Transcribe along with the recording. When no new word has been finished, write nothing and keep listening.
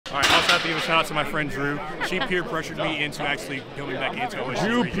have to give a shout out to my friend Drew. She peer pressured me into actually going back into OSG.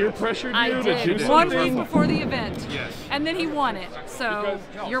 Drew peer pressured you I to did. do something? 1 week before the event. Yes. And then he won it. So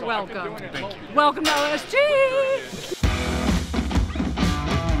you're welcome. Thank you. Welcome to OSG.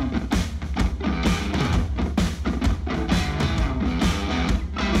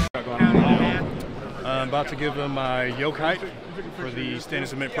 I'm about to give him my yoke height for the stand and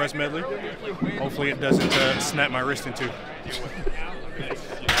submit press medley. Hopefully it doesn't snap my wrist in two.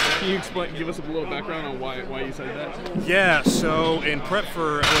 Can you give us a little background on why you said that? Yeah, so in prep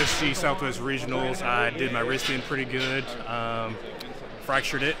for OSG Southwest Regionals, I did my wrist in pretty good,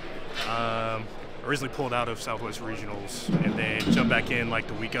 fractured it. Originally pulled out of Southwest Regionals and then jumped back in like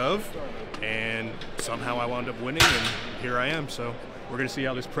the week of, and somehow I wound up winning, and here I am. So we're gonna see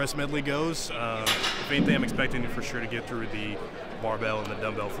how this press medley goes. If anything, I'm expecting for sure to get through the barbell and the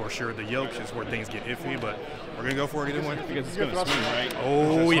dumbbell for sure. The yoke is where things get iffy, but we're gonna go for it either way. Because it's gonna swing, right?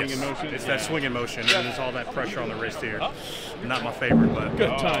 Oh yes, motion? It's that swinging motion, and there's all that pressure on the wrist here. Not my favorite, but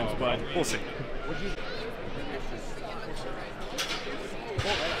Good times, bud. We'll see.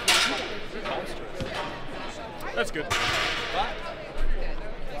 That's good.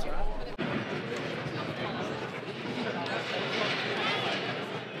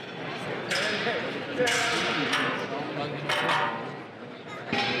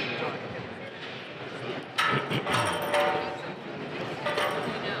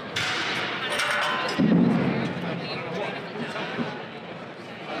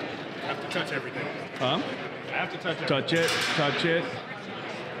 Touch everything. Huh? I have to touch it. Touch it. Touch it.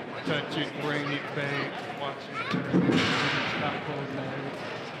 Touch it, bring it back, watch it, stop holding it.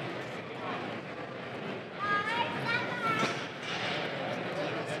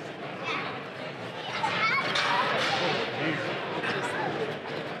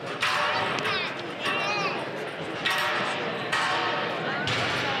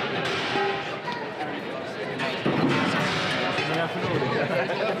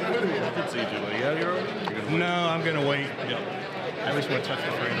 No, I'm gonna wait. Yep. I just want to touch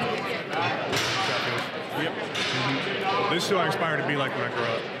the frame. Yep. This is who I aspire to be like when I grow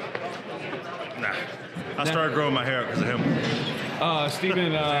up. Nah. I started growing my hair because of him.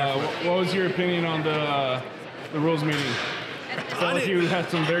 Stephen, what was your opinion on the rules meeting? I felt like you had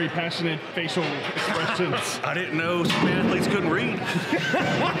some very passionate facial expressions. I didn't know some athletes couldn't read.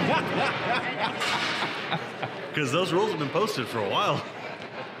 Because those rules have been posted for a while.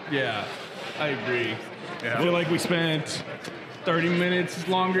 Yeah, I agree. Yeah. I feel like we spent 30 minutes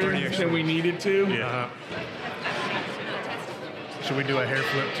longer than we needed to. Yeah. Should we do a hair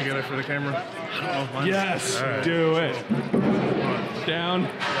flip together for the camera? I don't know. Yes, right. do it. Down.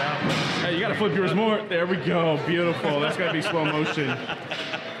 Hey, you gotta flip yours more. There we go. Beautiful. That's gotta be slow motion.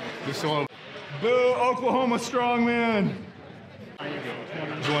 Just so Boo, Oklahoma Strongman.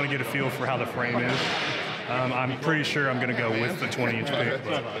 just want to get a feel for how the frame is. I'm pretty sure I'm gonna go with the 20-inch pick.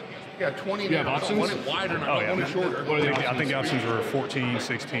 But Yeah, 20 You have now. options? I want it wider and I Oh, don't yeah. want it shorter. What are the I think the options were 14,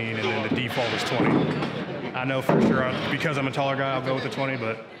 16, and then the default is 20. I know for sure, because I'm a taller guy, I'll go with the 20,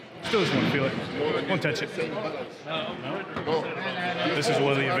 but still just want to feel it. Want to touch it. This is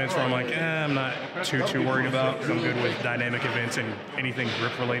one of the events where I'm like, I'm not too worried about, because I'm good with dynamic events and anything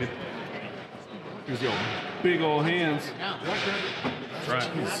grip related. Here's your big old hands. That's right.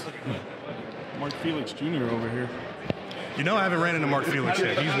 Mark Felix Jr. over here. You know, I haven't ran into Mark Felix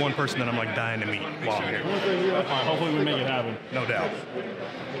yet. He's one person that I'm like dying to meet while I'm here. Hopefully we make it happen. No doubt.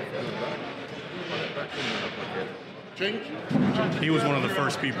 He was one of the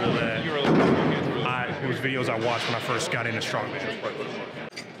first people that whose videos I watched when I first got into Strongman.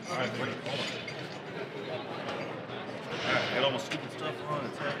 Got all my stupid stuff on.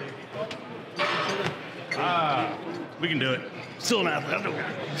 It's heavy. We can do it. Still an athlete.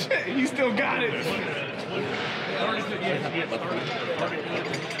 You still got it.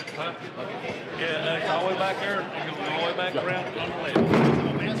 Yeah, it's all the way back there. All the way back around on the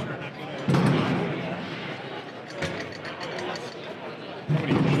left.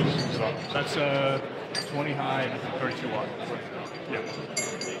 That's 20 high and 32 wide.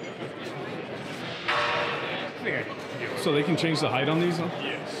 Yeah. So they can change the height on these? Huh?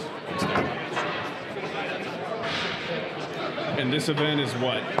 Yes. And this event is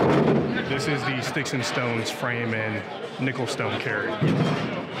what? This is the Sticks and Stones frame and nickel stone carry. So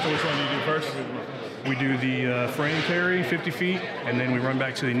which one do you do first? We do the frame carry, 50 feet, and then we run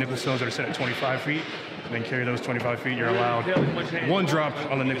back to the nickel stones that are set at 25 feet. And then carry those 25 feet. You're allowed one drop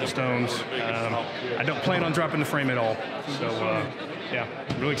on the nickel stones. I don't plan on dropping the frame at all. So Yeah,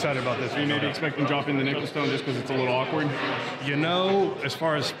 really excited about this. You maybe expecting dropping the nickel stone just because it's a little awkward? You know, as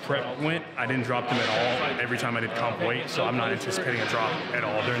far as prep went, I didn't drop them at all every time I did comp weight, so I'm not anticipating a drop at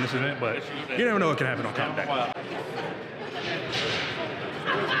all during this event, but you never know what can happen on comp day.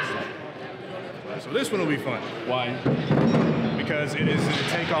 So this one will be fun. Why? Because it is a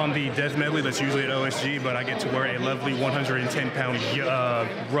take on the death medley that's usually at OSG, but I get to wear a lovely 110-pound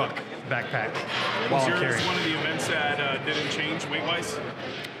ruck backpack while I'm carrying. Was one of the events that didn't change weight-wise?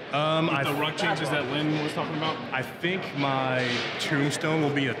 The ruck changes that Lynn was talking about? I think my tombstone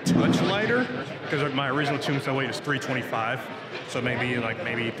will be a touch lighter because my original tombstone weight is 325, so maybe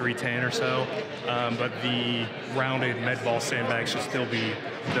 310 or so. But the rounded med ball sandbag should still be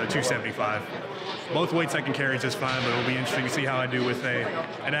the 275. Both weights I can carry just fine, but it'll be interesting to see how I do with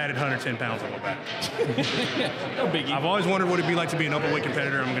an added 110 pounds on my back. No biggie. I've always wondered what it'd be like to be an upper weight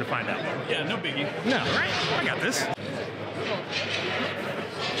competitor. I'm going to find out. Yeah, no biggie. No, right? I got this.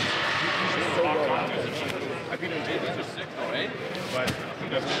 But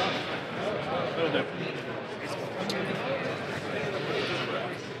a little different.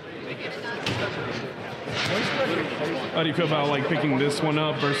 How do you feel about like picking this one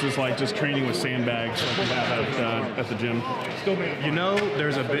up versus like just training with sandbags like you have at the gym? You know,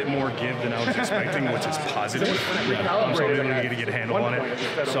 there's a bit more give than I was expecting, which is positive. I'm starting to get a handle on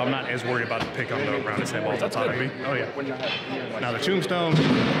it, so I'm not as worried about the pick on the rounded sandballs I thought I'd be. Oh yeah. Now the tombstone,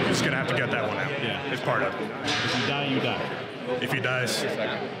 you're just gonna have to gut that one out. Yeah, it's part of it. If you die, you die. If he dies,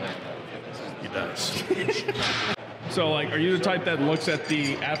 he dies. So, like, are you the type that looks at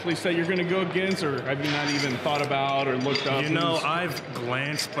the athletes that you're going to go against, or have you not even thought about or looked up? You know, I've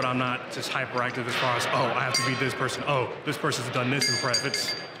glanced, but I'm not just hyperactive as far as, oh, I have to beat this person. Oh, this person's done this in prep.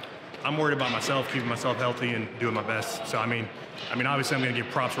 I'm worried about myself, keeping myself healthy and doing my best. So, I mean, obviously I'm going to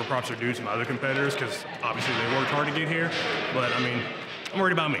give props where props are due to my other competitors because obviously they worked hard to get here. But, I mean, I'm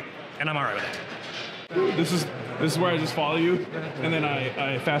worried about me, and I'm all right with that. This is where I just follow you, and then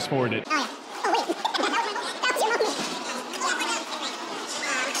I fast forward it.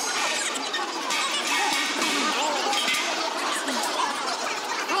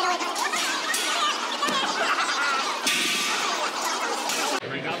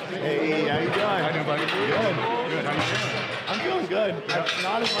 Hey, how you doing? How you doing, buddy? Good. How you doing? I'm feeling good.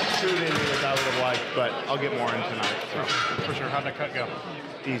 Not as much food in me as I would have liked, but I'll get more in tonight. So. For sure. How'd that cut go?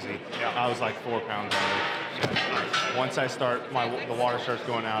 Easy. Yeah. I was like 4 pounds under. Once I start, the water starts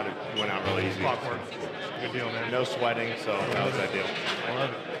going out, it went out really easy. Clockwork. Good deal, man. No sweating, so that was ideal. I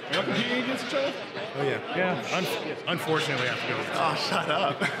love it. Are y'all competing against each other? Oh, yeah. Yeah. Unfortunately, I have to go. Oh, shut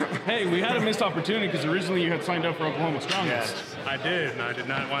up. Hey, we had a missed opportunity because originally you had signed up for Oklahoma Strongman. Yes. I did, and I did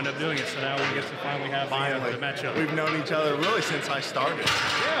not wind up doing it, so now we get to finally have the matchup. We've known each other really since I started.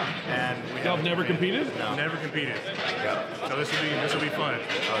 Yeah. And we Y'all have never competed? No. Never competed. Yep. So this will be fun.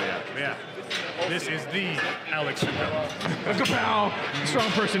 Oh, yeah. Yeah. This is the Alec Soukup. Kapow!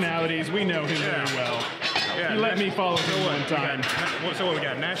 Strong personalities. We know him very well. Yeah, He let me follow him one time. So what we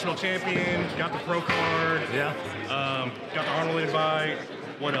got? National champion, got the pro card. Yeah. Got the Arnold invite.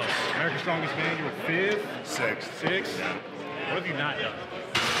 What else? America's Strongest Man, you were 5th? 6th. 6th? Yeah. What have you not done?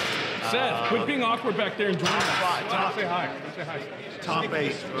 Seth, quit being awkward back there and join us. Say hi. Say hi. Top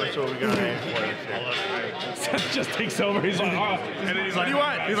 8. That's what we got to aim for this year. Seth just takes over. He's like, all right. And then he's like, what do you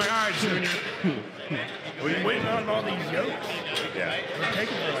want? He's like, all right, Junior. We waiting on all these yokes. Yeah.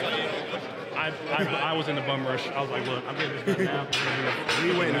 I was in the bum rush. I was like, look, I'm getting this done now.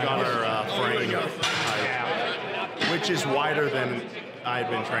 We went and got our frame height, which is wider than I had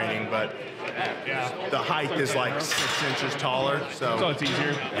been training, but the height is like 6 inches taller, So it's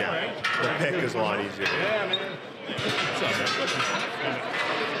easier. yeah, the pick is a lot easier.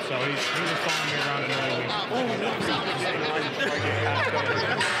 So he's just following me around another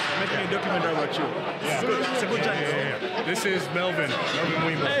Making a documentary about you. It's a good time. Yeah. This is Melvin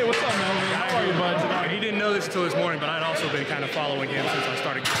Weeble. Hey, what's up, Melvin? How are you, bud? He didn't know this until this morning, but I'd also been kind of following him since I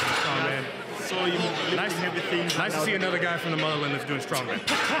started getting strongman. So you Nice to see another guy from the motherland that's doing strongman.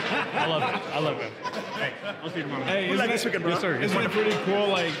 I love it. I love it. Hey, I'll see you tomorrow. Hey, isn't it pretty cool,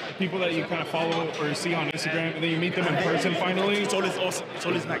 like, people that you kind of follow or see on Instagram, and then you meet them in person finally? It's always awesome. It's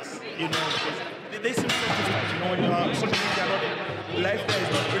always nice. You know, they seem so different. You know, when you are social media, life there is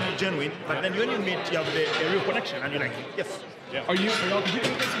not really genuine, but then when you meet, you have the real connection, and you're like, yes. Yeah. Are y'all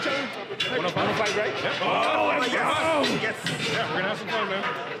competing against each other? 105, right? Yeah. Oh, let's go! Yes. Yeah, we're gonna have some fun, man.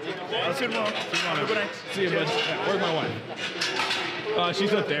 I'll see you tomorrow. Have a good night. See you, bud. Where's my wife?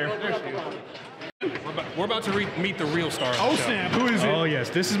 She's up there. We're about to meet the real star of the Oh, show. snap. Who is it? Oh, yes.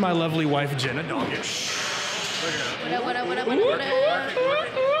 This is my lovely wife, Jenna Doggett. What up?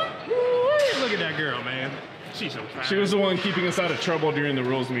 Look at that girl, man. She's so kind. She was the one keeping us out of trouble during the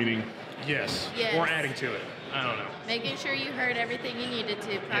rules meeting. Yes. Yes. Or adding to it. I don't know. Making sure you heard everything you needed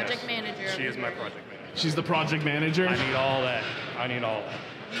to. Project manager. She is my project manager. She's the project manager? I need all that. I need all that.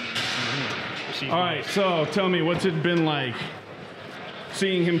 All right, so tell me, what's it been like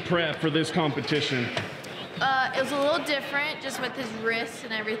seeing him prep for this competition? It was a little different just with his wrists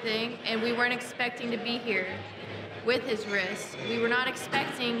and everything, and we weren't expecting to be here with his wrists. We were not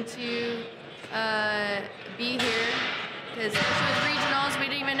expecting to be here because this was regionals. We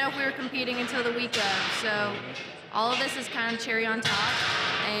didn't even know if we were competing until the week of. So all of this is kind of cherry on top,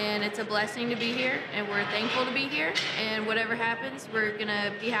 and it's a blessing to be here, and we're thankful to be here. And whatever happens, we're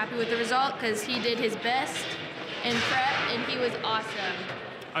gonna be happy with the result because he did his best in prep, and he was awesome.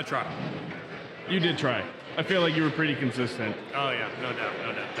 I tried. You did try. I feel like you were pretty consistent. Oh yeah, no doubt,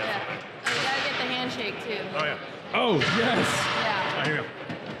 definitely. Yeah. Oh, you gotta get the handshake too. Oh yeah. Oh, yes. Yeah. I hear you.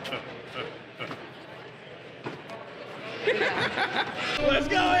 Let's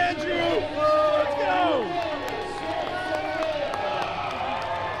go, Andrew! Let's go!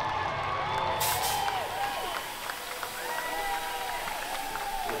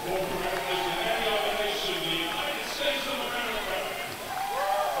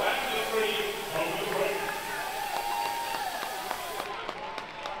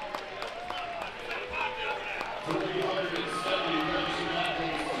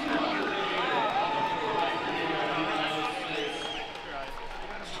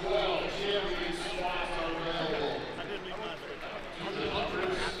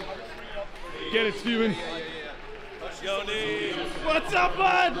 Get it, Steven. Yo, D. What's up,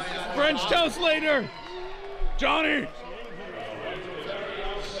 bud? French toast later. Johnny.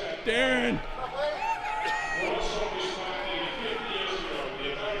 Darren.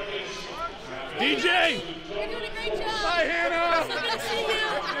 DJ. You're doing a great job. Hi, Hannah. So good to see you.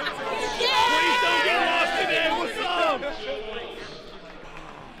 Please don't get lost today. What's up?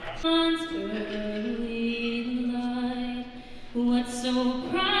 What's so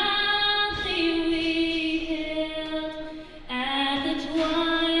proudly we hailed at the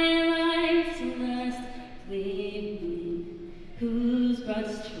twilight's last gleaming, whose broad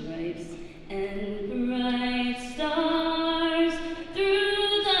stripes and bright stars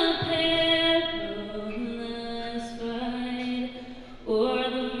through the perilous fight o'er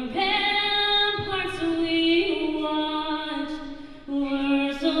the ramparts we watched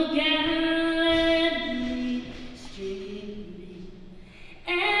were so gallantly streaming,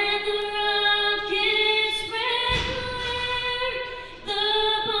 and the rockets spread glare, the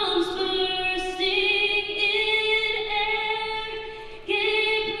bombs bursting in air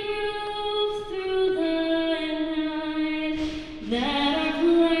gave proof through the night that our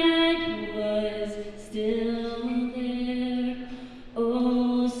flag was still there.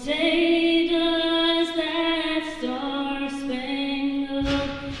 Oh, say does that star-spangled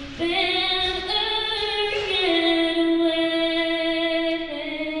banner yet wave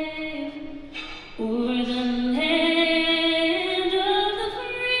o'er the land of the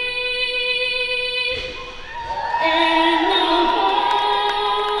free and the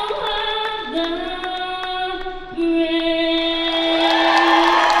home of the brave?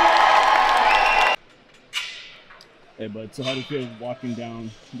 Hey, bud, so how do you feel walking down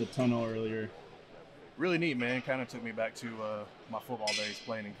the tunnel earlier? Really neat, man. Kind of took me back to my football days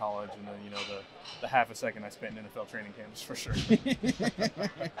playing in college, and then the half a second I spent in NFL training camps for sure. It's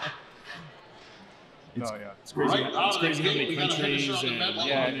crazy. It's crazy how many countries and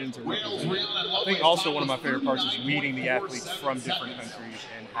continents are represented. I think also one of my favorite parts is meeting the athletes from different countries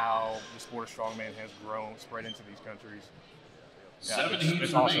and how the sport of strongman has grown, spread into these countries. Yeah,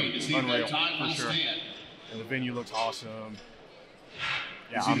 it's awesome. Unreal, for sure. And the venue looks awesome.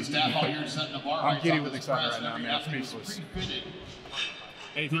 Yeah, I'm giddy with excitement right now, man. I'm speechless.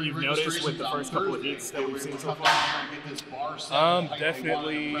 Anything you've noticed with the first couple of heats that we've seen so far?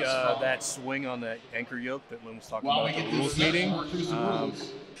 Definitely that swing on the anchor yoke that Lynn was talking about at the rules meeting.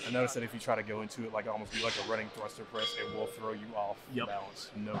 I noticed that if you try to go into it like almost be like a running thruster press, it will throw you off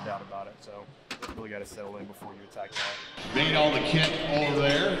balance, no doubt about it. So you really got to settle in before you attack that. Made all the kit over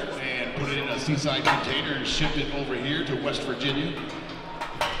there and put it in a seaside container and shipped it over here to West Virginia.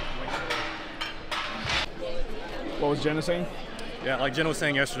 What was Jenna saying? Yeah, like Jenna was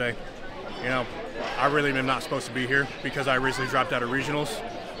saying yesterday, I really am not supposed to be here because I recently dropped out of regionals.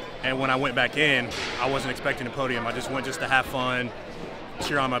 And when I went back in, I wasn't expecting a podium. I just went just to have fun,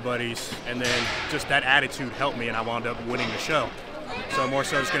 cheer on my buddies, and then just that attitude helped me, and I wound up winning the show. So more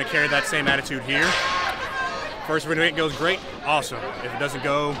so just going to carry that same attitude here. First event goes great, awesome. If it doesn't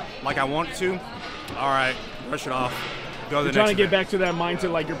go like I want it to, all right, brush it off. go to the trying next to get event. back to that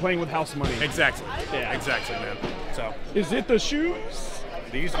mindset like you're playing with house money. Exactly. Yeah. Exactly, man. So. Is it the shoes?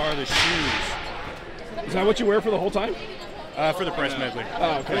 These are the shoes. Is that what you wear for the whole time? For the press medley.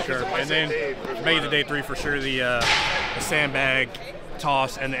 Oh, okay. For sure. And then maybe the day 3 for sure, the sandbag,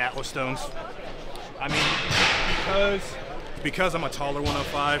 toss, and the Atlas stones. I mean, because I'm a taller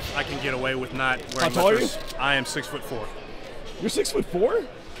 105, I can get away with not wearing How tall are you? I am 6'4". You're 6'4"?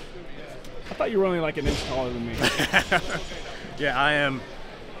 I thought you were only like an inch taller than me. Yeah, I am.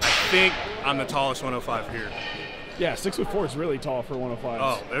 I think I'm the tallest 105 here. Yeah, 6'4" is really tall for 105.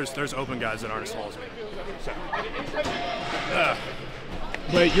 Oh, there's open guys that aren't as tall as me. So.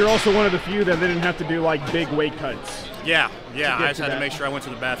 But you're also one of the few that didn't have to do like big weight cuts. Yeah. I just had that. to make sure I went to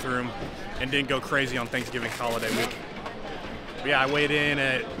the bathroom and didn't go crazy on Thanksgiving holiday week. But yeah, I weighed in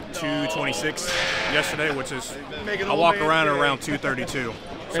at 226 yesterday, which is I walk around at around 232.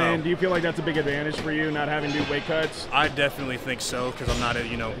 So. And do you feel like that's a big advantage for you, not having to do weight cuts? I definitely think so, because I'm not,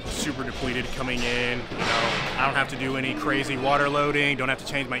 super depleted coming in. I don't have to do any crazy water loading. Don't have to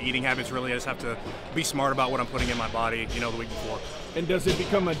change my eating habits. Really, I just have to be smart about what I'm putting in my body. The week before. And does it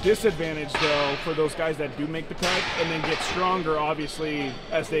become a disadvantage though for those guys that do make the cut and then get stronger, obviously,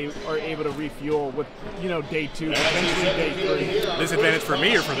 as they are able to refuel with, day 2, potentially day 3? Disadvantage for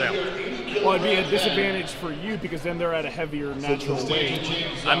me or for them? Well, it'd be a disadvantage for you because then they're at a heavier natural weight.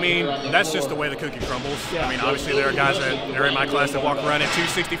 I mean, that's just the way the cookie crumbles. Yeah. I mean, obviously there are guys that are in my class that walk around at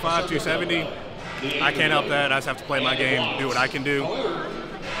 265, 270. I can't help that. I just have to play my game, do what I can do.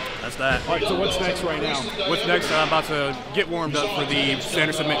 That's that. All right, so what's next right now? What's next? I'm about to get warmed up for the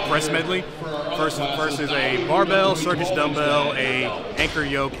standard submit press medley. First is a barbell, circus dumbbell, a anchor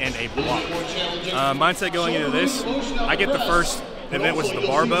yoke, and a block. Mindset going into this, I get the first event, which is the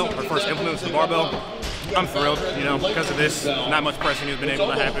barbell, or first implement, which is the barbell. I'm thrilled, because of this. Not much pressing has been able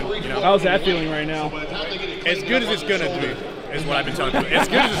to happen. How's that feeling right now? As good as it's gonna be, is what I've been telling people. As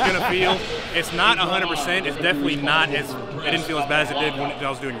good as it's gonna feel. It's not 100%. It's definitely not as. It didn't feel as bad as it did when I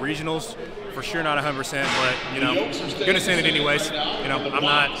was doing regionals. For sure, not 100%. But gonna send it anyways. I'm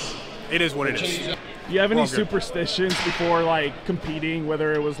not. It is what it is. Do you have any superstitions before like competing,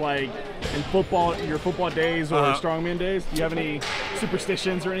 whether it was like in football, your football days or strongman days? Do you have any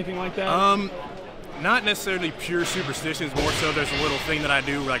superstitions or anything like that? Not necessarily pure superstitions, more so there's a little thing that I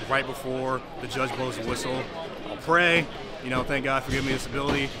do like right before the judge blows the whistle. I'll pray, thank God for giving me this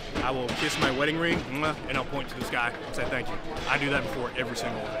ability. I will kiss my wedding ring, and I'll point to the sky and say thank you. I do that before every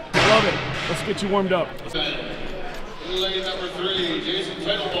single event. I love it. Let's get you warmed up. Lane number 3, Jason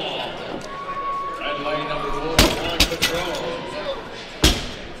Fenwell. Red lane number 4, Alec Patrol.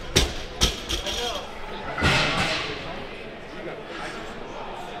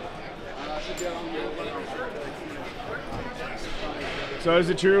 So is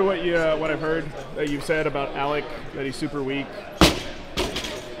it true what I've heard that you've said about Alec, that he's super weak?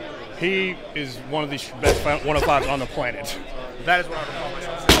 He is one of the best 105s on the planet. That is what I recall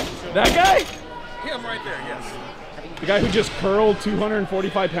myself saying. That guy? Him right there, yes. The guy who just curled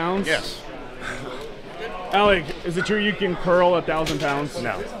 245 pounds? Yes. Alec, is it true you can curl 1,000 pounds?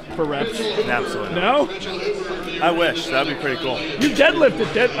 No. For reps? Absolutely. No? I wish. That'd be pretty cool. You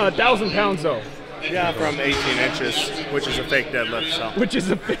deadlifted 1,000 pounds though. Yeah, from 18 inches, which is a fake deadlift. So. Which is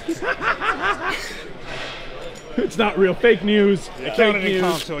a fake. It's not real. Fake news. It Fake counted in news.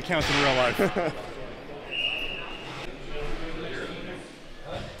 comp, so it counts in real life.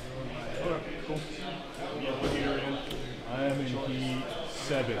 I am in heat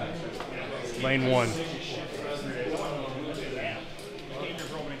 7. Lane 1.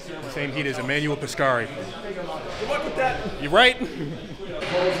 Same heat as Emmanuel Piscari. Good luck with that. You right?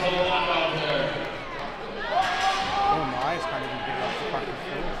 Oh, my eyes can't even get off the fucking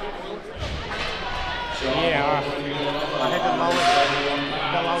floor. Yeah, I had the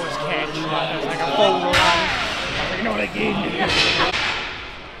lowest catch. It was like a full run. I was like, no, again.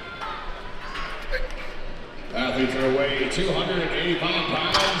 Athletes are away 285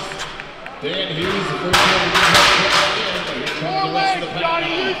 pounds. Dan Hughes, the first one to get the rest of the pack. Johnny,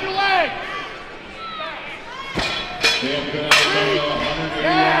 use your leg. Dan Pinocchio, 181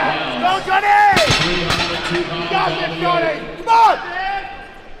 pounds. Go, Johnny! 302 pounds. You got this, Johnny! Come on!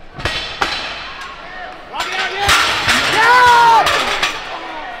 Yeah!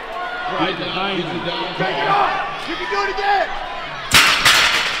 Right behind you. Take it off! You can do it again!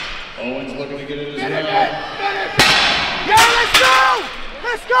 Owens looking to get it as well. Yeah, let's go!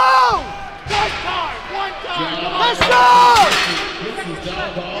 Let's go! One time! Let's go! You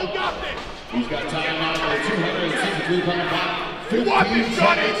got this! He's got time now for a 263-pound body. You want this,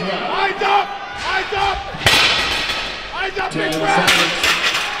 Johnny! Eyes up! Eyes up! Eyes up, big breath!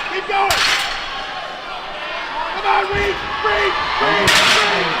 Keep going! Come on, reach! Yes!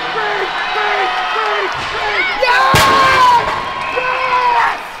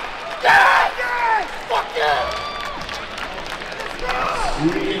 Fuck yeah!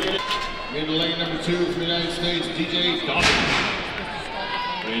 In lane number 2 from the United States, DJ Doggett.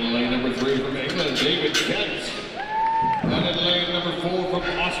 In lane number 3 from England, David Kent. And in lane number 4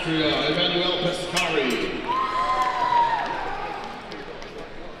 from Austria, Emmanuel Pescari.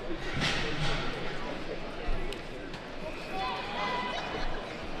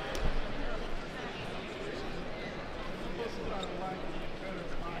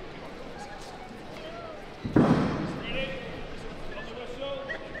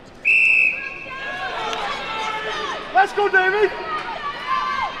 Let's go, David!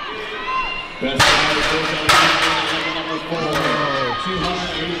 Best number 4,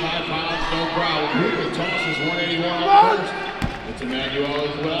 285 pounds, no crowd. The toss is 181 on first. It's Emmanuel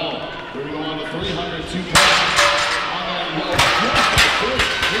as well. We're going on to 302 pounds on that low. First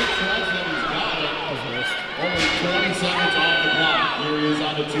thrust that he's got it. Only 20 seconds off the clock. Here he is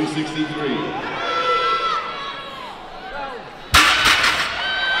on to 263.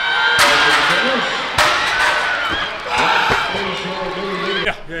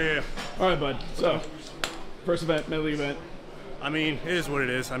 Yeah. All right, bud. So, first event, medley event. I mean, it is what it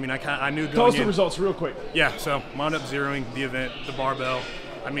is. I mean, I knew going Tell us the in- results real quick. Yeah, so wound up zeroing the event, the barbell.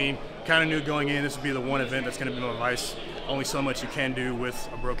 I mean, kind of knew going in this would be the one event that's going to be my vice. Only so much you can do with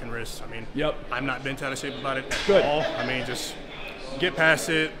a broken wrist. I mean, I'm not bent out of shape about it at all. I mean, just get past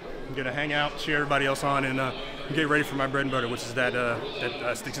it. I'm going to hang out, cheer everybody else on, and get ready for my bread and butter, which is that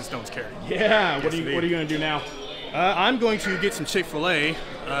Sticks and Stones carry. Yeah, what are you going to do now? I'm going to get some Chick-fil-A.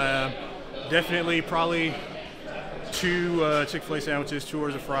 Definitely probably 2 Chick-fil-A sandwiches, 2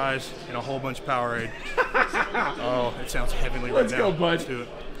 orders of fries, and a whole bunch of Powerade. Oh, it sounds heavenly right now. Let's go, bud. Let's do it.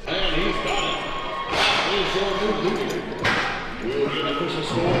 And he's got it. That is your new leader. We'll get an official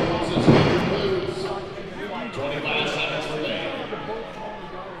score once this game concludes. 25 seconds remain.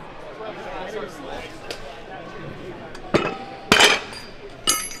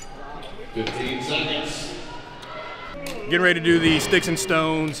 Getting ready to do the Sticks and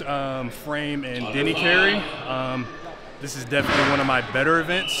Stones frame and Denny carry. This is definitely one of my better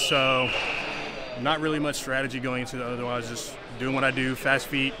events, so not really much strategy going into it, otherwise just doing what I do, fast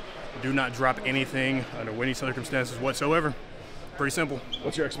feet, do not drop anything under any circumstances whatsoever. Pretty simple.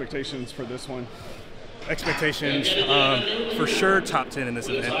 What's your expectations for this one? Expectations, for sure top 10 in this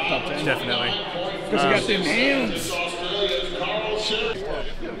event. Top 10? Definitely. Because you got them hands.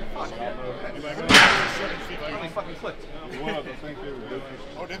 Fucking clicked. One of them, thank you.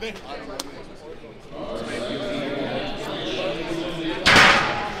 Oh, did they?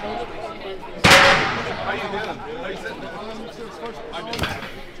 How you doing? How you sitting? I did.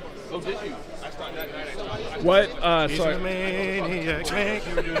 Oh, did you? I started that night. What? He's Sorry. a maniac.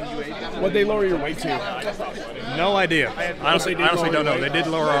 What'd they lower your weight to? No idea. Honestly don't know. They did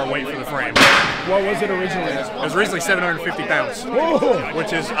lower our weight for the frame. What was it originally? It was originally 750 pounds, Whoa.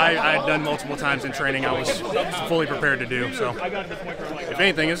 which is I had done multiple times in training. I was fully prepared to do. So, if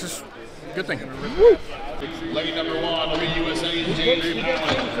anything, it's just a good thing. Lane number 1 will be USA's James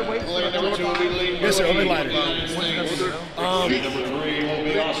Alec. Lane number 2 will be Lee. Yes, sir. I'll be lighter. Lane number 3 will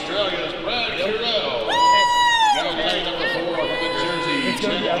be Australia's Accardo. Lane number 4 from New Jersey. It's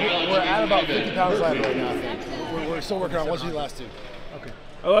gonna be, we're at about 50 pounds lighter right now, I think. We're still working on what's the last 2. Okay.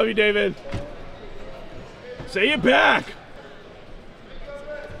 I love you, David. Say it back.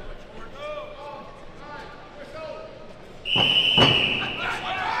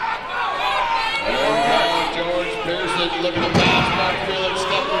 George Pearson looking to pass. Mark Felix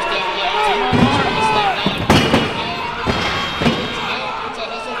steppers down lane 2. It's a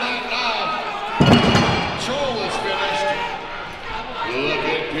hustle back now. Swole is finished. Look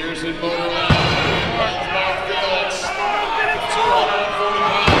at Pearson motor out. Mark Felix. 240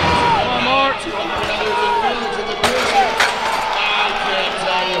 pounds. Come on, Mark. 200 others in Felix in the Pearson. I can't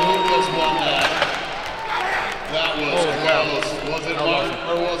tell you who just won that. That was close. Was it Mark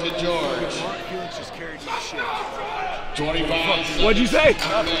or was it George? Felix just carried my shit. 25 seconds. What'd you say?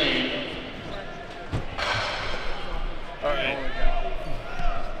 All right.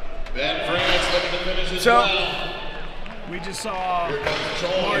 Ben France looking to finish as So, well. we just saw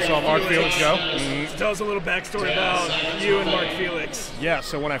Mark Felix go. Tell us a little backstory about you and Mark Felix. Yeah,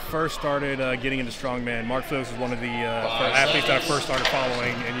 so when I first started getting into Strongman, Mark Felix was one of the athletes that I first started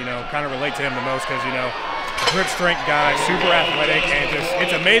following, and kind of relate to him the most because grip strength guy, super athletic, and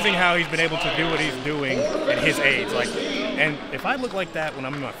it's amazing how he's been able to do what he's doing at his age. And if I look like that when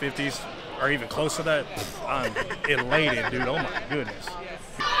I'm in my 50s or even close to that, I'm elated, dude. Oh my goodness.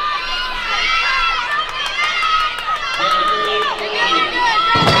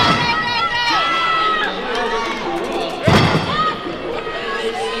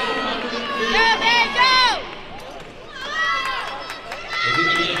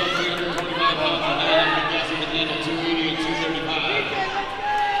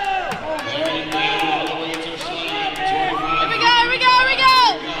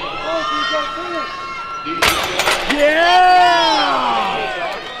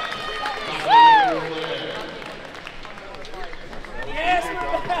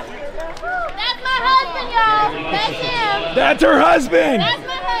 That's her husband! That's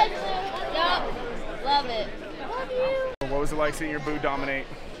my husband! Yup. Love it. Love you. What was it like seeing your boo dominate?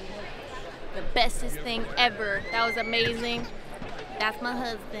 The bestest thing ever. That was amazing. That's my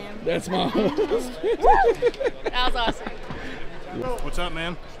husband. That's my husband. That was awesome. What's up,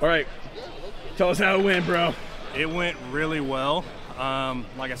 man? All right. Tell us how it went, bro. It went really well.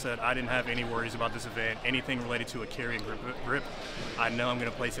 Like I said, I didn't have any worries about this event. Anything related to a carry and grip, I know I'm going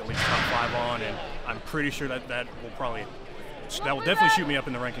to place at least top 5 on, and I'm pretty sure that that will definitely shoot me up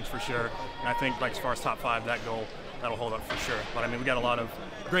in the rankings for sure. And I think, like, as far as top 5, that goal, that'll hold up for sure. But I mean, we got a lot of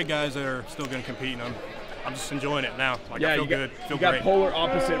great guys that are still going to compete, and I'm just enjoying it now. Like, I feel good. Feel you got great. polar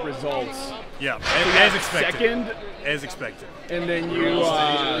opposite results. Yeah, So as expected. Second, as expected. and then you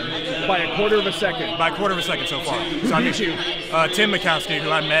by a quarter of a second. By a quarter of a second so far. So I mean, Tim Mikowski, who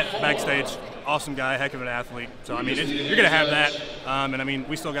I met backstage, awesome guy, heck of an athlete. So I mean, you're gonna have that, and I mean,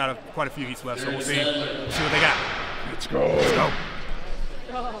 we still got quite a few heats left, so we'll see what they got. Let's go. Let's go.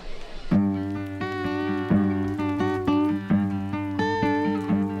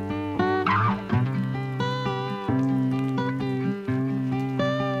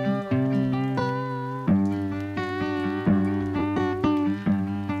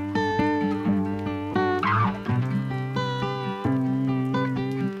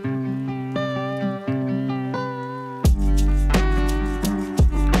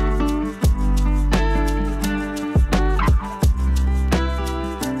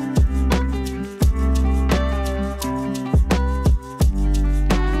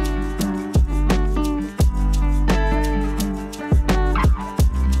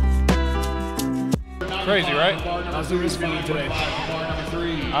 Crazy, right? How's the wrist feeling today?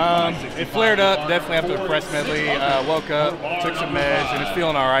 It flared up definitely after the press medley. Woke up, took some meds, and it's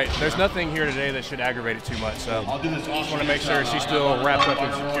feeling all right. There's nothing here today that should aggravate it too much, so just want to make sure she's still wrapped up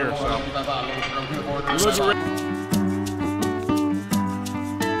and secure. So.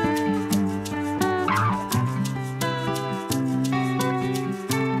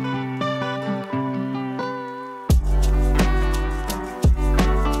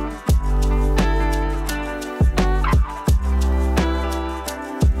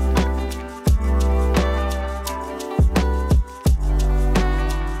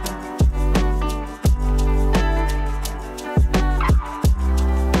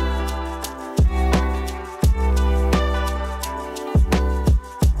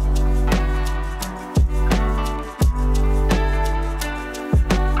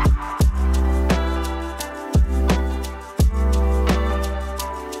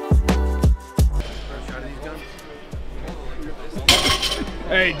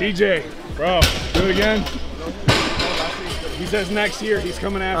 Hey, DJ, bro, do it again. He says next year he's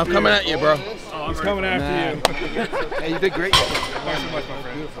coming after you. I'm coming at you, bro. He's coming after you. Hey, you did great. Thanks so much, my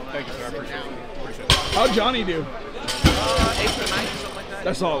friend. Thank you, sir. I appreciate it. How'd Johnny do? 8th or 9th, something like that.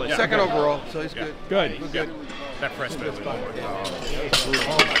 That's solid. Yeah. Second overall, so he's good. Good. Good. That press medley. Oh my gosh.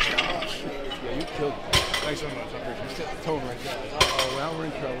 Yeah, you killed it. Thanks so much. I appreciate it. Set the tone right there. Uh-oh, now we're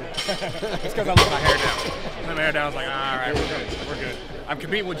in trouble. It's because I let my hair down. I let my hair down. I was like, all right, we're good. We're good. I'm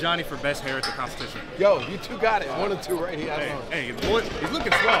competing with Johnny for best hair at the competition. Yo, you two got it. 1 and 2 right here. Hey, boy, he's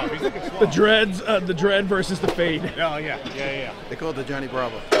looking suave. He's looking suave. The dreads, the dread versus the fade. Oh, yeah. They call it the Johnny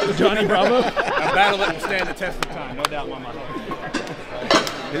Bravo. The Johnny Bravo? A battle that will stand the test of time, no doubt in my mind.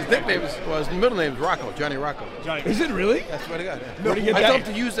 His nickname was the middle name is Rocco, Johnny Rocco. Johnny. Is it really? That's what I got. Yeah. Where do you get I that? told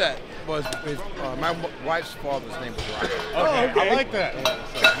him to use that. Was my wife's father's name was Rocco. Okay, okay. I like that.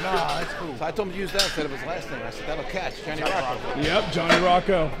 Nah, that's cool. So I told him to use that instead of his last name. I said that'll catch Johnny Rocco. Yep, Johnny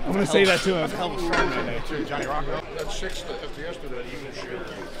Rocco. I'm gonna say that to him. That's a hell of a strongman name too, Johnny Rocco. That's 6 after yesterday, even shit.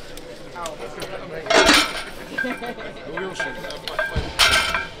 The real shit.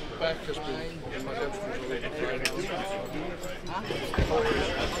 My back has been, my hamstrings are really tired.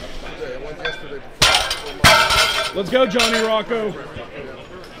 Today, I went yesterday before. Let's go, Johnny Rocco. And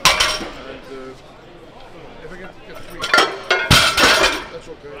if I get 3, that's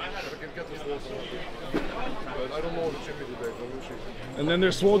okay. If I can get the 4th one. But I don't know if it's in me today, but we'll see. And then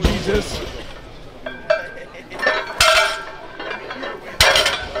there's Swole Jesus.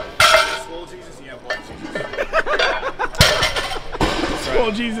 Swole Jesus, yeah, Black Jesus.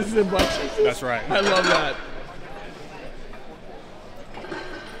 Jesus and Black Jesus. That's right. I love that.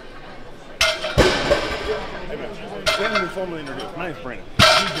 We haven't been formally introduced. My name's Brandon.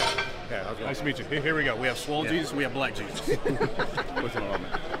 Yeah, nice to meet you. Here we go. We have Swole Jesus, we have Black Jesus. What's going on,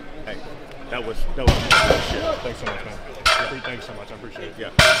 man? Hey, that was shit. Thanks so much, man. Thanks so much. I appreciate it.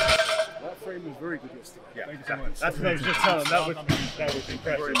 Yeah. That frame was very good yesterday. Yeah. Thank you so much. That's what I was just telling. That was impressive.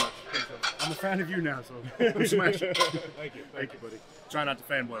 Very much. I'm a fan of you now, so smash it. Thank you, buddy. Try not to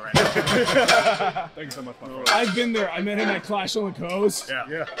fanboy right now. Thank you so much, my friend. I've been there. I met him at Clash on the Coast.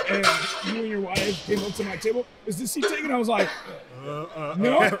 Yeah. And you and your wife came up to my table. Is this seat taken? I was like,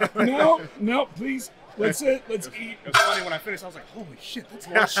 no, please. Let's eat. It was funny when I finished. I was like, holy shit, that's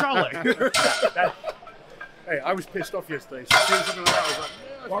Lost Charlotte. Hey, I was pissed off yesterday. So seeing something like that, I was like,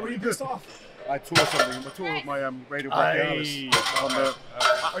 yeah, why were you pissed off? I tore something. I tore my radio brachialis.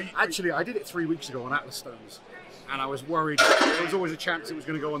 Actually, I did it 3 weeks ago on Atlas Stones. And I was worried. There was always a chance it was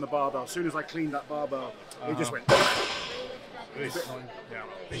going to go on the barbell. As soon as I cleaned that barbell, it just went. It was a bit annoying. Yeah.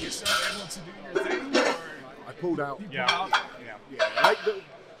 But you're still able to do your thing? I pulled out. Yeah.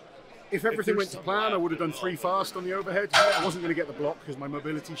 If everything went to plan, I would have done 3 fast on the overhead. I wasn't going to get the block because my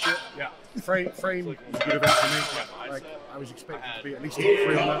mobility shit. Yeah. Frame was a good event for me. Like, I was expecting to be at least top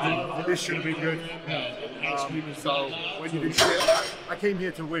 3 on that. This should have been good. So when you do shit, I came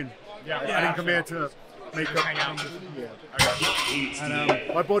here to win. Yeah. I didn't come here to make up.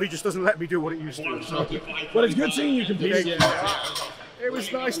 And my body just doesn't let me do what it used to. So. But it's good seeing you compete. It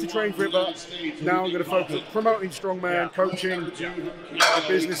was nice to train for it, but now I'm going to focus on promoting Strongman, coaching,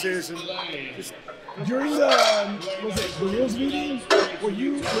 businesses, and just. During the Reels meeting, were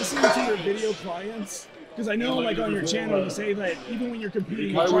you listening to your video clients? Because I know, like on your channel, you say that even when you're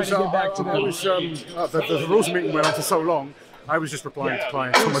competing, you try to get back to them. The Rules meeting went on for so long. I was just replying to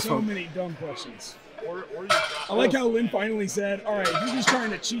clients on my phone. So many dumb questions. I like how Lynn finally said, all right, if you're just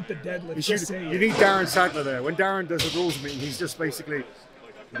trying to cheat the deadlift, just say you need Darren Sadler there. When Darren does a rules meeting, he's just basically,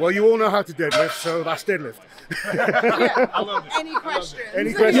 well, you all know how to deadlift, so that's deadlift. Yeah, I love it. Any questions?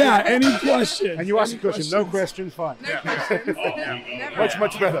 Any questions? Yeah, any questions. And you ask a question, no questions, fine. No questions.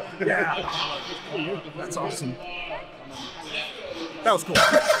 Much better. Yeah. That's awesome. That was cool.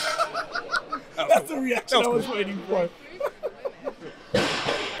 That's the reaction I was waiting for.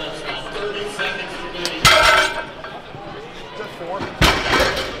 Just 4.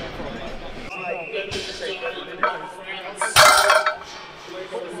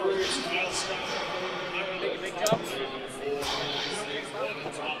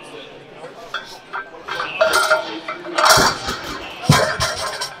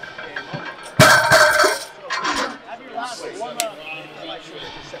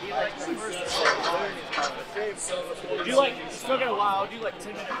 Do like, still got a while, do like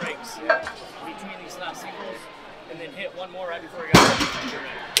 10-minute breaks between these snap singles, and then hit one more right before you got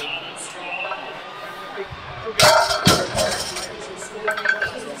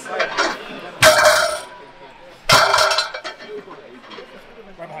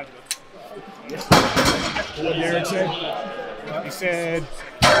What Derek said? He said,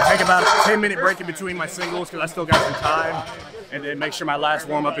 take about a 10-minute break in between my singles because I still got some time, and then make sure my last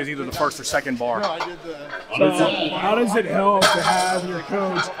warm-up is either the first or second bar. So how does it help to have your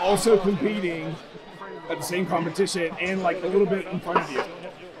coach also competing at the same competition and like a little bit in front of you?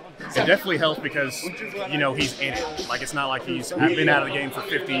 It definitely helps because, you know, he's in it. Like, it's not like he's been out of the game for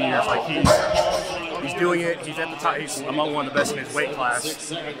 50 years. Like, he's doing it. He's at the top. He's among one of the best in his weight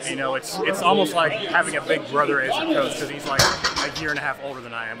class. You know, it's almost like having a big brother as your coach because he's like a year and a half older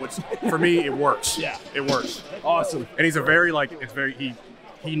than I am, which for me, it works. Yeah. It works. Awesome. And he's a very, like,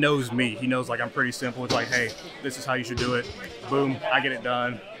 he knows me. He knows, like, I'm pretty simple. It's like, hey, this is how you should do it. Boom, I get it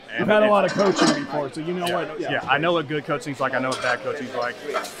done. You've had a lot of coaching before, so you know what. Yeah, I know what good coaching's like. I know what bad coaching's like.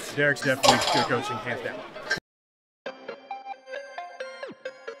 Derek's definitely good coaching, hands down.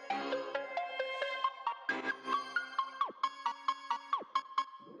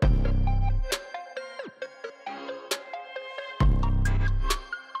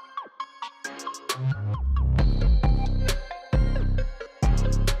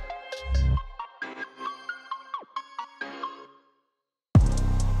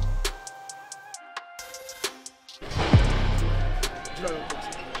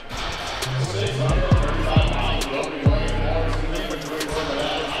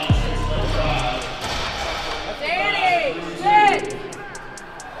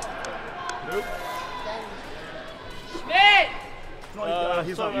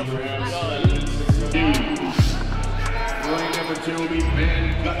 Running number 2 will be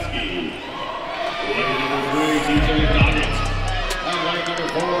Ben Gutsky. Running number 3, DJ Doggett. And running number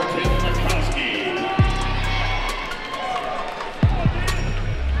 4, Tim Mikowski.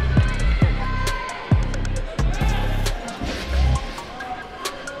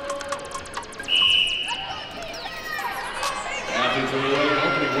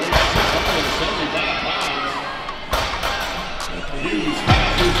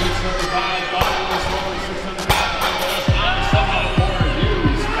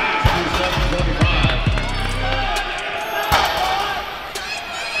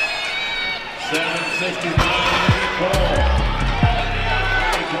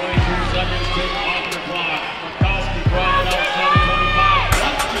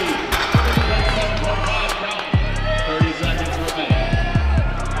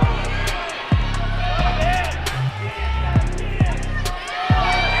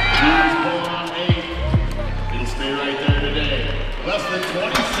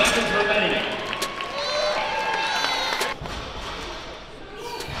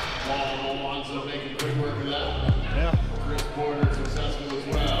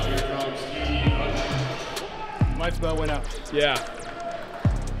 belt went out. Yeah.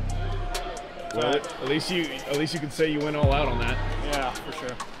 Well, at least you can say you went all out on that. Yeah, for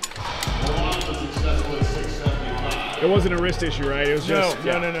sure. It wasn't a wrist issue, right? It was just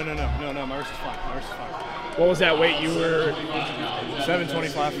no. My wrist is fine. My wrist is fine. What was that weight? You were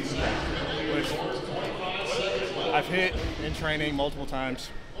 725, which I've hit in training multiple times.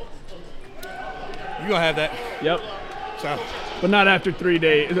 You gonna have that? Yep. So, but not after 3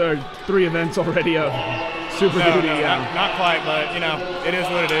 days or 3 events already of Super Duty. Not quite, but you know, it is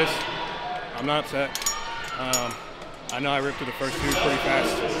what it is. I'm not upset. I know I ripped through the first 2 pretty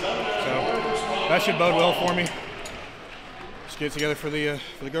fast, so that should bode well for me. Just get it together for the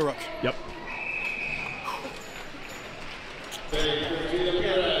go ruck. Yep.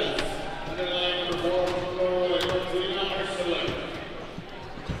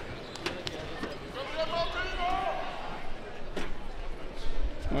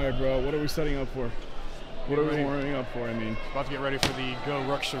 All right, bro. What are we setting up for? What are we warming up for? I mean, about to get ready for the Go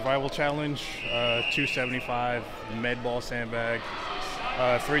Ruck Survival Challenge. 275 med ball sandbag,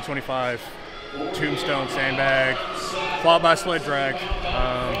 325 tombstone sandbag, followed by sled drag.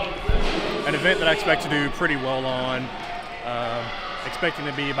 An event that I expect to do pretty well on. Expecting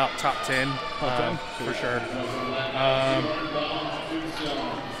to be about top 10, for sure.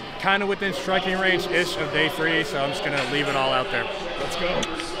 Kind of within striking range-ish of day 3, so I'm just gonna leave it all out there. Let's go.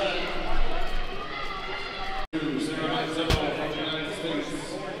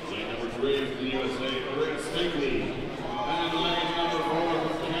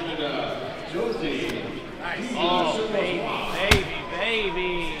 Oh,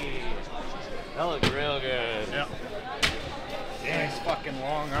 baby. That looks real good. Yep. Yeah, his fucking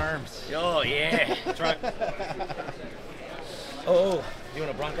long arms. Oh, yeah. That's right. Oh, you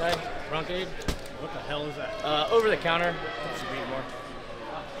want a Broncade? What the hell is that? Over the counter.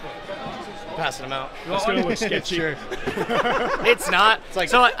 Passing them out. It's gonna look sketchy. It's not. It's like,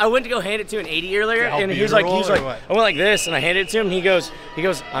 so I went to go hand it to an 80 earlier, and he's like, I went like this, and I handed it to him. And he goes,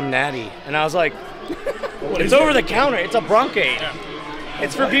 I'm natty, and I was like, it's over the counter. It's a Broncade. Yeah.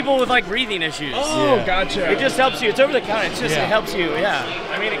 It's for people with like breathing issues. Oh, yeah. Gotcha. It just helps you. It's over the counter. It's just it helps you. Yeah.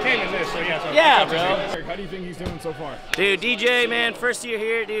 I mean, it came in this, so yeah. So yeah, bro. How do you think he's doing so far? Dude, DJ, man, first year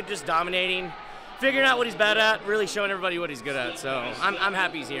here, dude, just dominating. Figuring out what he's bad at, really showing everybody what he's good at. So I'm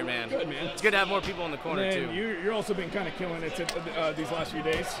happy he's here, man. Good, man. It's good to have more people in the corner, too. You're also been kind of killing it these last few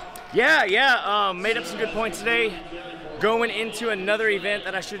days. Yeah. Made up some good points today. Going into another event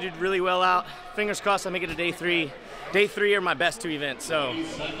that I should do really well out. Fingers crossed I make it to day 3. Day 3 are my best 2 events, so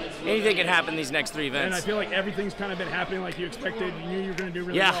anything can happen these next 3 events. And I feel like everything's kind of been happening like you expected. You knew you were going to do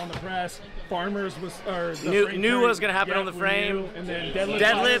really well on the press. Farmers was knew what was going to happen on the frame. And then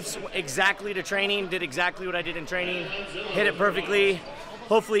deadlifts exactly to training. Did exactly what I did in training. Hit it perfectly.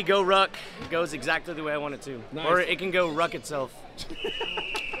 Hopefully, go ruck goes exactly the way I want it to, or it can go ruck itself.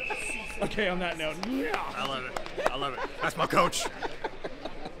 Okay, on that note, I love it. That's my coach.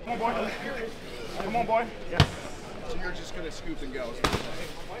 Come on, boy. Come on, boy. Yes. So you're just going to scoop and go.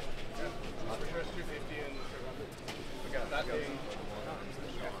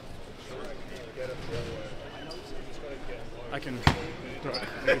 I can.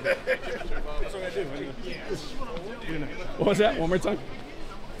 That's what I do. What was that? One more time.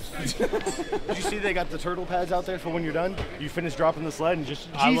 Did you see they got the turtle pads out there for when you're done? You finish dropping the sled and just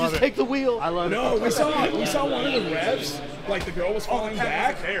take the wheel. I love it. No, we saw one of the revs. Like the girl was falling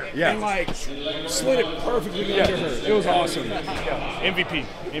back, and like slid it perfectly under her. It was awesome. MVP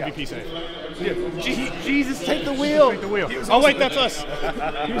save. Jesus, take the wheel. Take the wheel. Oh wait, that's us.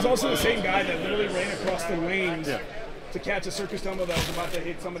 He was also the same guy that literally ran across the lanes to catch a circus tumble that was about to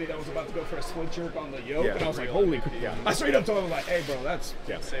hit somebody that was about to go for a split jerk on the yoke, and I was like, holy crap. I straight up told him, like, hey, bro, that's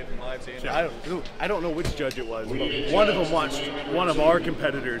saving lives. I don't know which judge it was. One of them watched one of our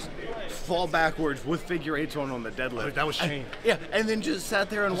competitors fall backwards with figure eights on the deadlift. That was Shane. And then just sat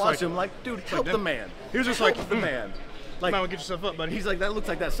there and watched him like, dude, help the man. He was just like, the man. Like, get yourself up, buddy. He's like, that looks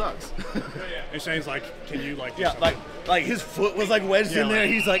like that sucks. And Shane's like, can you like? Like his foot was like wedged in there.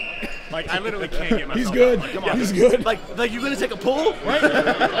 He's like, I literally can't get myself. He's good. Like, come on. He's good. Like you gonna take a pull? Right? Not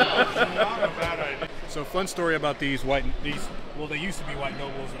a bad idea. So fun story about these well, they used to be white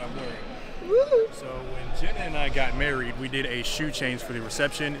nobles that I'm wearing. So when Jenna and I got married, we did a shoe change for the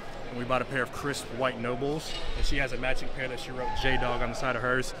reception, and we bought a pair of crisp white nobles, and she has a matching pair that she wrote J Dog on the side of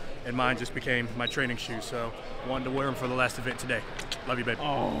hers, and mine just became my training shoes. So I wanted to wear them for the last event today. Love you, babe.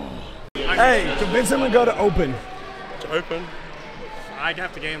 Oh. Hey, convince him to go to open. To open? I'd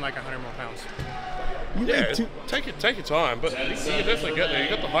have to gain like 100 more pounds. Yeah, take your time, but you can definitely get there. You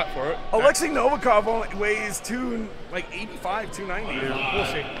got the height for it. Alexei Novikov only weighs 85, 290. Yeah, we'll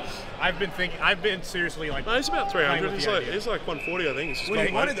see. I've been seriously like. No, he's about 300. He's like 140, I think. When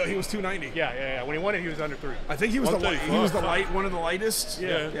he won it though, he was 290. Yeah. When he won it, he was under 3. I think he was one of the lightest.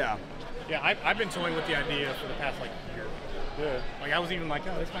 Yeah. I've been toying with the idea for the past like year. Yeah. Like I was even like,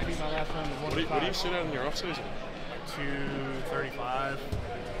 oh, this might be my last one. What do you sit out in your off season? Like 235.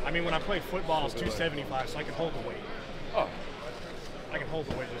 I mean, when I played football, I was 275, so I could hold the weight. Oh. I can hold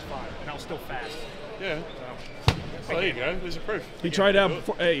the weight just fine, and I was still fast. Yeah. So, there you go. There's a proof. He tried out.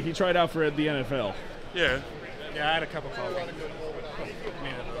 He tried out for the NFL. Yeah. Yeah, I had a couple calls.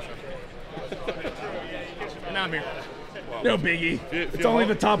 And now I'm here. Wow. No biggie. It's only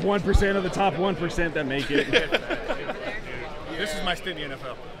the top 1% of the top 1% that make it. This is my stint in the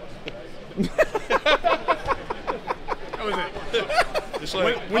NFL. That was it. Just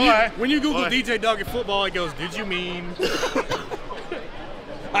like, when you Google DJ Doggett football, it goes, did you mean?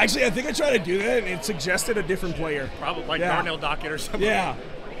 Actually, I think I tried to do that, and it suggested a different player. Probably like Darnell Dockett or something. Yeah.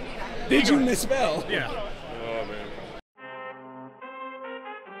 Did you misspell? Yeah. Oh, man.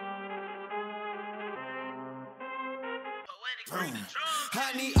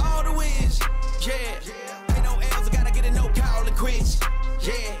 I need all the wins, yeah. Ain't no L's, I gotta get a no call and quits,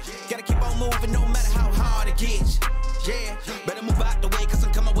 yeah. Gotta keep on moving no matter how hard it gets, yeah. Better move out the way, cause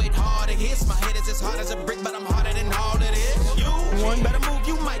I'm coming with harder hits. My head is as hard as a brick, but I'm harder than all of this. You better move,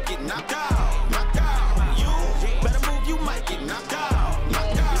 you might get knocked out, knocked out. You better move, you might get knocked out,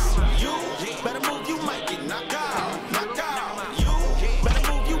 knocked out. You better move, you might get knocked out, knocked out. You better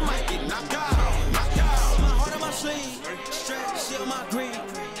move, you might get knocked out, knocked out. My heart on my sleeve. Shield my greed.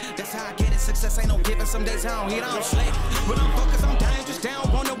 That's how I get it. Success ain't no giving. Some days I don't hit, I don't sleep. When I'm focused, I'm dangerous.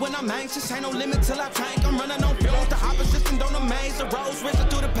 Down wonder when I'm anxious. Ain't no limit till I tank. I'm running on feelings. The opposition don't amaze. The roads racing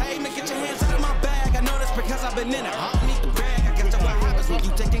through the pavement. Get your hands out of my bag. I know that's because I've been in it. I don't need to brag. I guess that's what happens when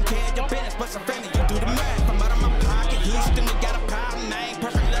you taking care of your business. But some family, you do the math. I'm out of my pocket. Houston, we got a problem. Name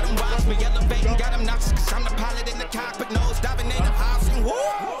perfect. Let them watch me elevating. Got them knocks. Cause I'm the pilot in the cockpit. Nose diving in the house. And woo!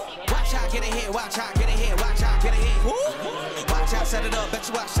 Watch how I get ahead. Watch how I get ahead. Watch how I get ahead. Woo! Watch out, set it up, bet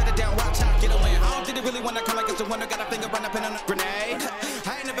you I shut it down, watch out, get away. I don't think it really wanna come like it's the one that got a finger run up in on a grenade.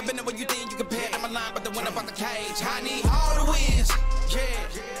 I ain't never been there when you think you compare, I'm a line, but the one up on the cage. I need all the wins,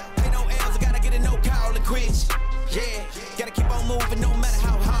 yeah. Ain't no L's, I gotta get a no call and quits, yeah. Gotta keep on moving no matter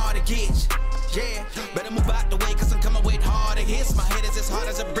how hard it gets, yeah. Better move out the way, cause I'm coming with harder hits. My head is as hard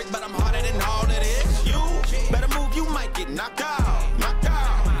as a brick, but I'm harder than all of this. You better move, you might get knocked out, knocked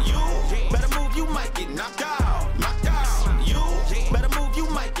out. You better move, you might get knocked out, knocked out. Better move, you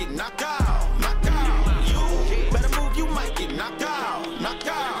might get knocked out, knocked out. You better move, you might get knocked out, knocked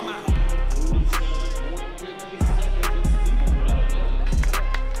out.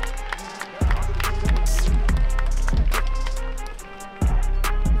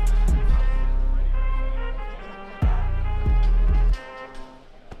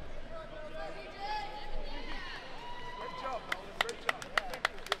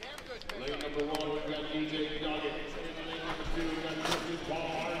 Lane number 1, we've got DJ Doggett. Lane number 2, we've got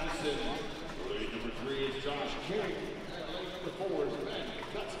Paul Anderson. Lane number 3 is Josh King. And lane number 4 is Ben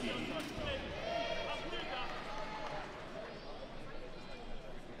Kutsky.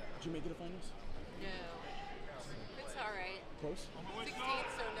 Did you make it to finals? No. It's all right. Close? 16th,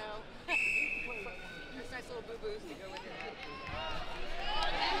 so no. There's nice little boo-boos to go with it.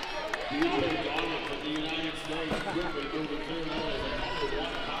 DJ Doggett from the United States quickly moving through now as a number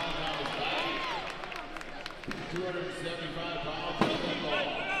 1 pound on his back. 275 pounds on the ball.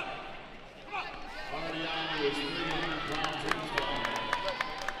 Ariano is 300 pounds in his ball.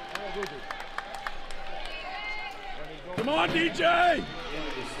 Come on, DJ!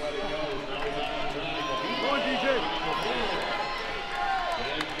 Come on, DJ!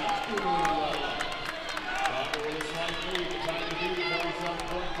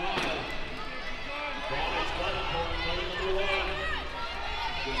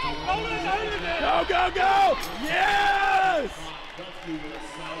 Go, go, go! Yes!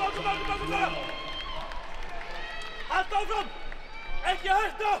 Anthem! Eentje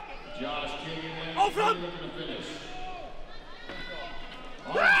hechten! Over!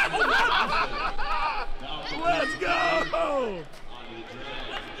 Let's go!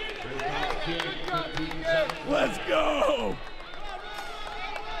 Let's go!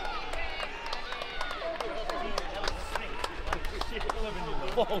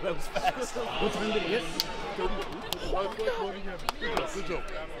 Oh, that was fast. What time did it hit? Good job.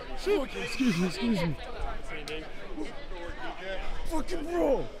 Excuse me. Fucking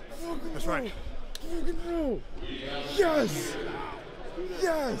bro. That's right. Fucking bro. Yes.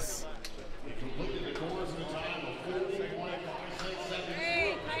 Yes.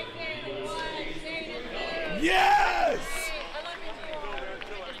 Yes!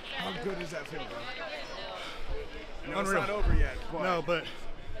 How good does that feel, bro? Unreal. It's not over yet. No, but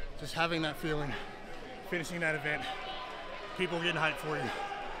just having that feeling, finishing that event, people getting hyped for you.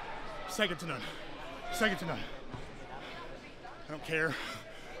 Second to none. Second to none. I don't care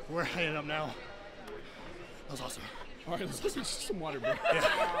where I end up now. That was awesome. All right, let's get some water, bro.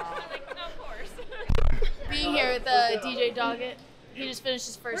 Being here with DJ Doggett, he just finished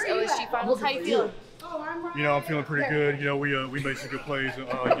his first OSG finals. How you feeling? You know, I'm feeling pretty good. You know, we made some good plays. You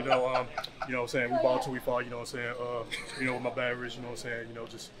know what I'm saying, we ball till we fall. You know what I'm saying. You know, with my bad wrist. You know what I'm saying. You know,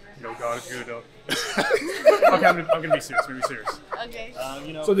 just God is good. Okay, I'm gonna be serious. Maybe serious. Okay.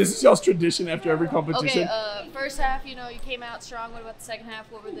 You know. So this is y'all's tradition after every competition. Okay. First half, you came out strong. What about the second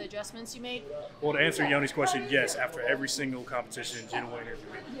half? What were the adjustments you made? Well, to answer Yoni's question, yes. After every single competition, Jenna will interview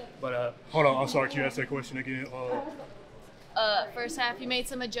me. But hold on, I'm sorry. Can you ask that question again? First half, you made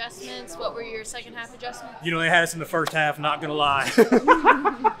some adjustments. What were your second half adjustments? You know, they had us in the first half, not gonna lie.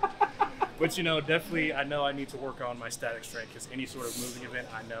 But definitely, I know I need to work on my static strength because any sort of moving event,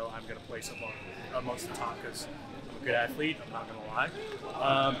 I know I'm gonna place amongst the top because I'm a good athlete. I'm not gonna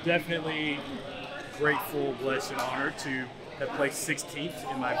lie. Definitely grateful, blessed, and honored to have placed 16th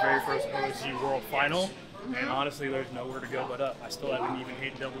in my very first OSG World Final. And honestly, there's nowhere to go but up. I still haven't even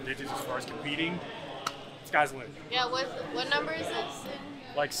hit double digits as far as competing. Sky's the limit. Yeah, what number is this?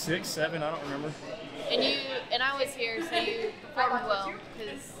 Like 6, 7, I don't remember. And I was here, so you performed well,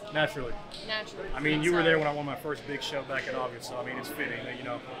 because Naturally. Naturally. I mean, you were there when I won my first big show back in August, so I mean, it's fitting that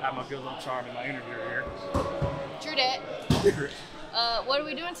I have my good little charm in my interview here. True that. What are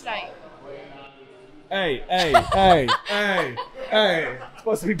we doing tonight? Hey. It's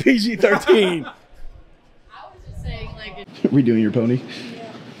supposed to be PG-13. I was just saying, like. Redoing your pony.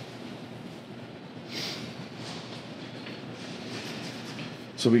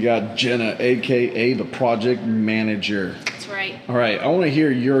 So we got Jenna, aka the project manager. That's right. All right, I want to hear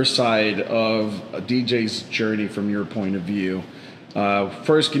your side of a DJ's journey from your point of view.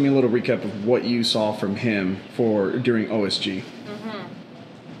 First, give me a little recap of what you saw from him during OSG. Mm-hmm.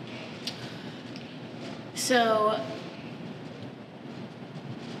 So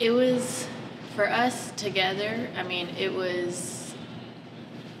it was for us together. I mean, it was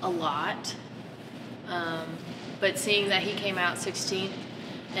a lot. But seeing that he came out 16th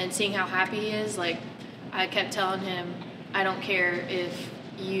and seeing how happy he is, like, I kept telling him, I don't care if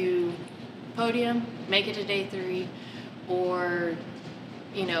you podium, make it to day 3, or,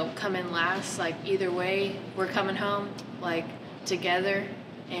 come in last. Like, either way, we're coming home, like, together.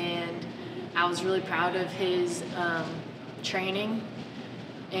 And I was really proud of his training.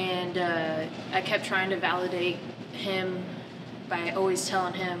 And I kept trying to validate him by always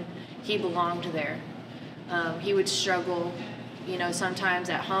telling him he belonged there. He would struggle, sometimes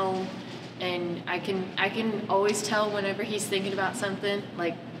at home, and I can always tell whenever he's thinking about something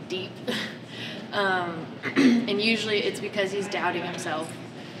like deep, and usually it's because he's doubting himself.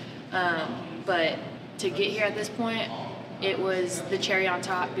 But to get here at this point, it was the cherry on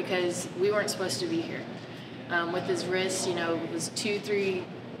top because we weren't supposed to be here. With his wrist, it was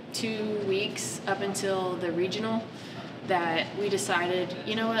 2 weeks up until the regional that we decided,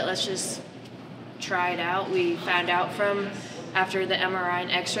 let's just try it out. We found out after the MRI and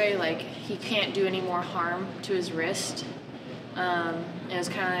X-ray, like, he can't do any more harm to his wrist. It was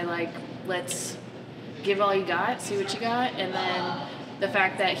kind of like, let's give all you got, see what you got. And then the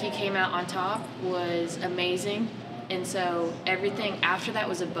fact that he came out on top was amazing. And so everything after that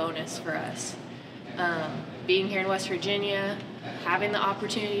was a bonus for us. Being here in West Virginia, having the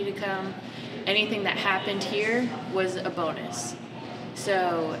opportunity to come, anything that happened here was a bonus.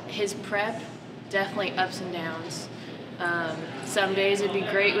 So his prep, definitely ups and downs. Some days it'd be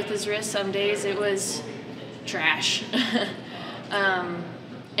great with his wrist, some days it was trash. And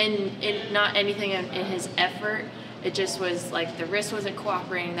not anything in his effort, it just was like the wrist wasn't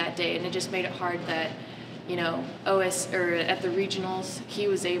cooperating that day, and it just made it hard that, at the regionals, he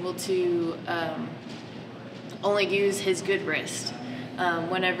was able to only use his good wrist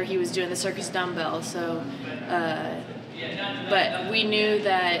whenever he was doing the circus dumbbell. So, but we knew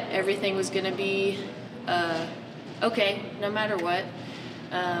that everything was going to be okay, no matter what.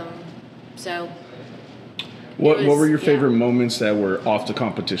 What were your favorite moments that were off the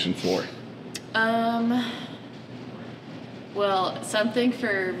competition floor? Well, something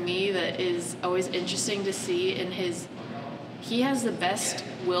for me that is always interesting to see he has the best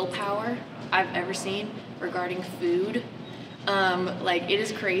willpower I've ever seen regarding food. Like, it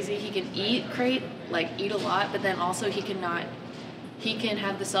is crazy. He can eat a lot, but then also he can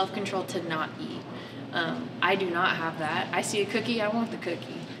have the self-control to not eat. I do not have that. I see a cookie, I want the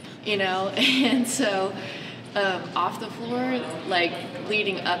cookie, you know? And so off the floor, like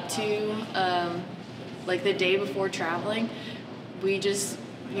leading up to like the day before traveling, we just,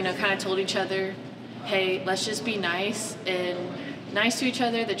 you know, kind of told each other, hey, let's just be nice and nice to each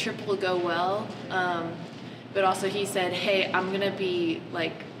other. The trip will go well. But also he said, hey, I'm going to be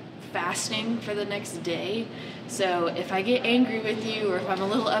like fasting for the next day. So if I get angry with you or if I'm a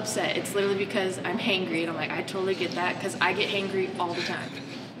little upset, it's literally because I'm hangry. And I'm like, I totally get that because I get hangry all the time.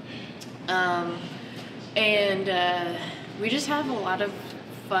 We just have a lot of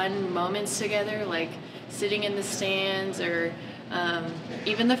fun moments together, like sitting in the stands or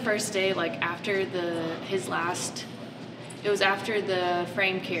even the first day, like after it was after the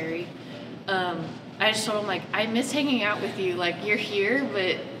frame carry. I just told him, like, I miss hanging out with you. Like, you're here,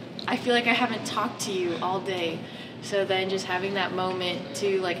 but I feel like I haven't talked to you all day. So then just having that moment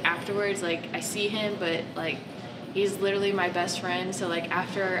too, like afterwards, like I see him, but like he's literally my best friend. So like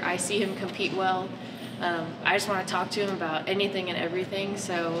after I see him compete well, I just want to talk to him about anything and everything.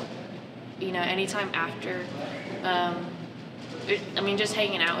 So, you know, anytime after, I mean, just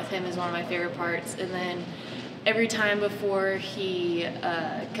hanging out with him is one of my favorite parts. And then every time before he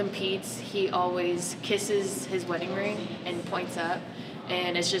competes, he always kisses his wedding ring and points up.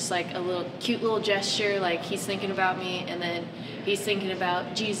 And it's just like a little cute little gesture, like he's thinking about me, and then he's thinking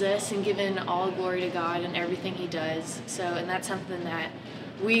about Jesus and giving all glory to God and everything he does. So, and that's something that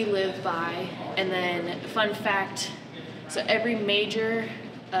we live by. And then, fun fact, so every major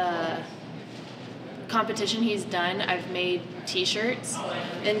competition he's done, I've made t-shirts.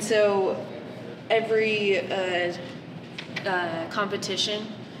 And so every competition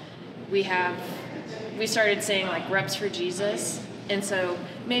we started saying like reps for Jesus. And so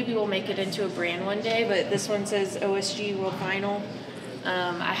maybe we'll make it into a brand one day, but this one says OSG World Final.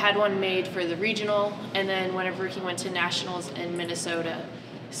 I had one made for the regional, and then whenever he went to nationals in Minnesota.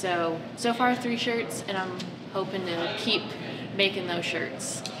 So far 3 shirts, and I'm hoping to keep making those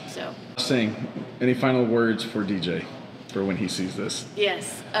shirts. So. Any final words for DJ for when he sees this?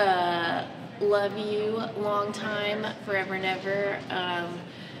 Yes. Love you, long time, forever and ever.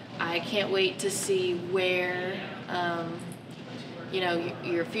 I can't wait to see where you know,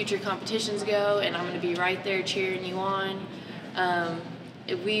 your future competitions go, and I'm going to be right there cheering you on.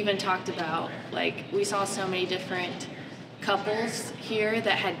 We even talked about, like, we saw so many different couples here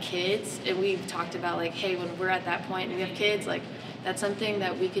that had kids, and we've talked about, like, hey, when we're at that point and we have kids, like, that's something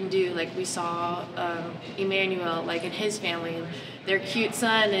that we can do. Like, we saw Emmanuel, like, and his family, and their cute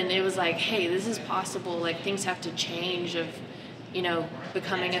son, and it was like, hey, this is possible. Like, things have to change of, you know,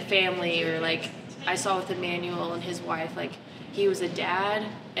 becoming a family, or, like, I saw with Emmanuel and his wife, like, he was a dad,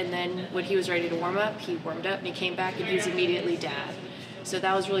 and then when he was ready to warm up, he warmed up and he came back and he was immediately dad. So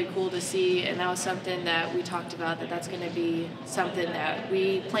that was really cool to see, and that was something that we talked about, that's going to be something that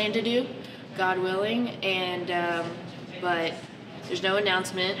we plan to do, God willing. And but there's no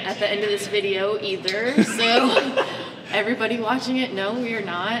announcement at the end of this video either, so everybody watching it, no, we are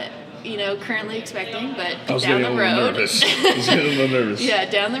not, you know, currently expecting, but down the road. I was getting a little nervous. Yeah,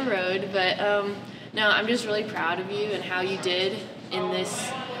 down the road, but no, I'm just really proud of you and how you did in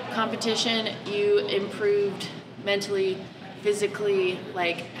this competition. You improved mentally, physically,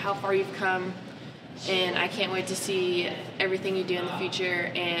 like how far you've come, and I can't wait to see everything you do in the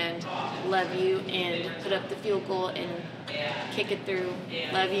future, and love you, and put up the field goal and kick it through.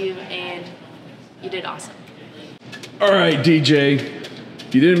 Love you, and you did awesome. All right, DJ.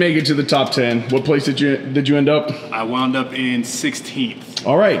 You didn't make it to the top 10. What place did you end up? I wound up in 16th.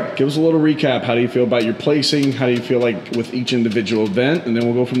 All right, give us a little recap. How do you feel about your placing? How do you feel like with each individual event? And then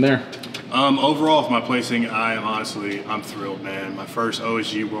we'll go from there. Overall, with my placing, I'm thrilled, man. My first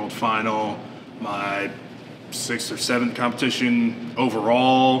OSG World Final, my 6th or 7th competition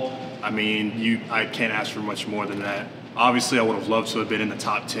overall. I mean, I can't ask for much more than that. Obviously, I would have loved to have been in the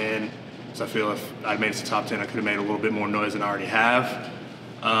top 10. So I feel if I'd made it to the top 10, I could have made a little bit more noise than I already have.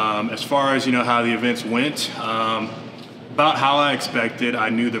 As far as, you know, how the events went, about how I expected. I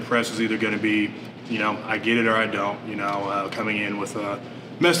knew the press was either going to be, you know, I get it or I don't. You know, coming in with a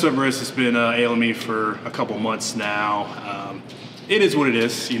messed up wrist, it's been ailing me for a couple months now. It is what it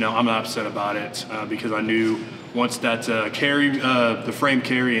is. You know, I'm not upset about it because I knew once that the frame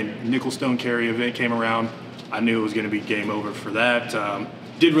carry and nickel stone carry event came around, I knew it was going to be game over for that.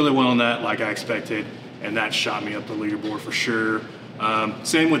 Did really well on that, like I expected, and that shot me up the leaderboard for sure.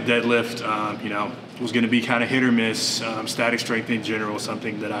 Same with deadlift, you know, it was going to be kind of hit or miss. Static strength in general is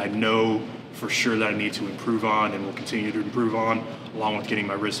something that I know for sure that I need to improve on and will continue to improve on, along with getting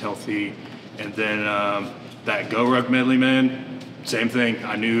my wrist healthy. And then that go ruck medley, man, same thing.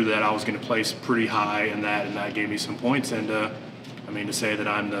 I knew that I was going to place pretty high in that, and that gave me some points. And I mean, to say that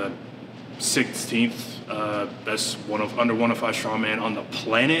I'm the 16th best under 105 strongman on the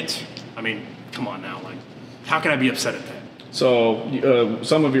planet, I mean, come on now. Like, how can I be upset at that? So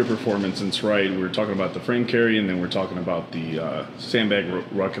some of your performances, right? We were talking about the frame carry, and then we're talking about the sandbag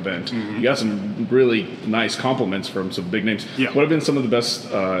ruck event. You got some really nice compliments from some big names. Yeah. What have been some of the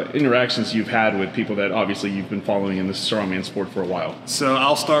best interactions you've had with people that obviously you've been following in the strongman sport for a while? So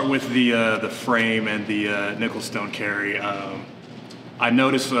I'll start with the frame and the nickel stone carry. I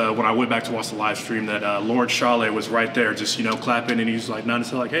noticed when I went back to watch the live stream that Lawrence Charlet was right there, just clapping, and he was like nodding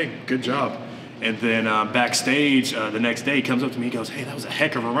his head, like, "Hey, good job." And then backstage the next day, he comes up to me, he goes, "Hey, that was a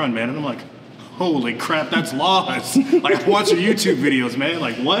heck of a run, man." And I'm like, "Holy crap, that's lost." Like, I watch your YouTube videos, man.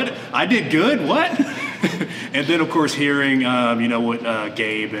 Like, what? I did good? What? And then, of course, hearing what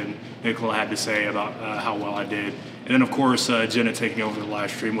Gabe and Nicola had to say about how well I did. And then, of course, Jenna taking over the live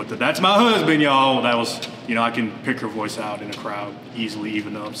stream with the "That's my husband, y'all." That was, I can pick her voice out in a crowd easily,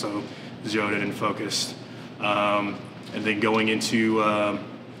 even though I'm so zoned and focused. And then going into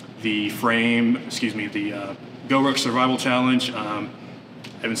the Go Ruck Survival Challenge,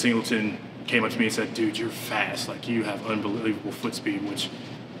 Evan Singleton came up to me and said, "Dude, you're fast. Like, you have unbelievable foot speed," which,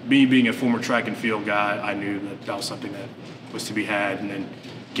 me being a former track and field guy, I knew that was something that was to be had. And then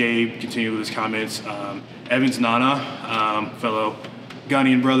Gabe continued with his comments. Evan's Nana, fellow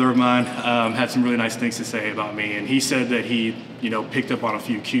Ghanaian brother of mine, had some really nice things to say about me. And he said that he, picked up on a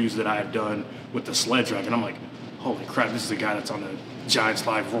few cues that I had done with the sled drag. And I'm like, holy crap, this is a guy that's on the Giants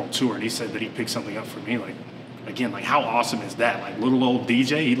Live World Tour. And he said that he picked something up for me. Like, again, like, how awesome is that? Like, little old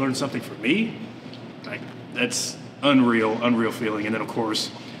DJ, he learned something from me? Like, that's unreal feeling. And then, of course,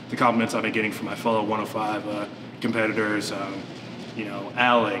 the compliments I've been getting from my fellow 105 competitors,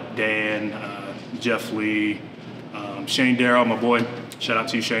 Alec, Dan, Jeff Lee, Shane Darrow, my boy. Shout out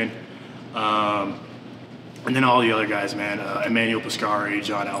to you, Shane. And then all the other guys, man. Emmanuel Piscari,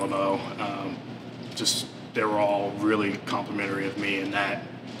 John Alimo. They were all really complimentary of me, and that,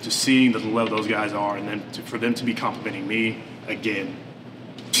 just seeing the level those guys are, and then for them to be complimenting me, again,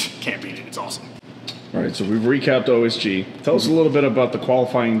 can't beat it. It's awesome. All right, so we've recapped OSG. Tell us a little bit about the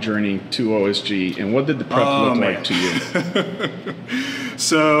qualifying journey to OSG, and what did the prep look like to you?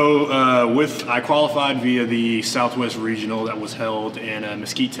 So I qualified via the Southwest Regional that was held in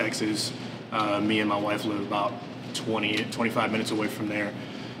Mesquite, Texas. Me and my wife live about 25 minutes away from there.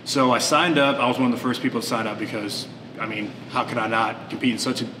 So I signed up. I was one of the first people to sign up because, I mean, how could I not compete in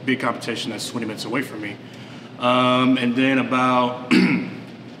such a big competition that's 20 minutes away from me? And then about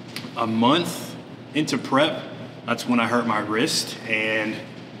a month into prep, that's when I hurt my wrist, and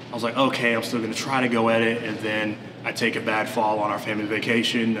I was like, okay, I'm still gonna try to go at it. And then I take a bad fall on our family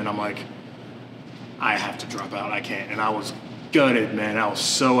vacation, and I'm like, I have to drop out, I can't. And I was gutted, man. I was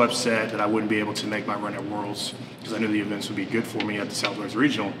so upset that I wouldn't be able to make my run at Worlds because I knew the events would be good for me at the Southwest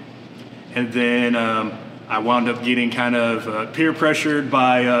Regional. And then I wound up getting kind of peer pressured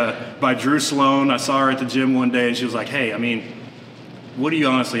by Drew Sloan. I saw her at the gym one day, and she was like, hey, I mean, what do you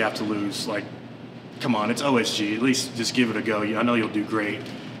honestly have to lose? Like, come on, it's OSG. At least just give it a go. I know you'll do great.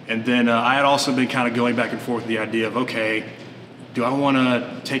 And then I had also been kind of going back and forth with the idea of, okay, do I want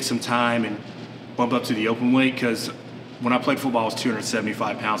to take some time and bump up to the open weight? Because when I played football, I was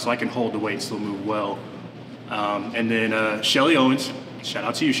 275 pounds, so I can hold the weight and still move well. And then Shelly Owens, shout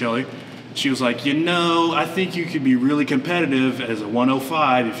out to you, Shelly. She was like, I think you could be really competitive as a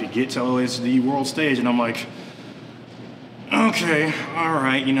 105 if you get to OSD world stage. And I'm like, okay, all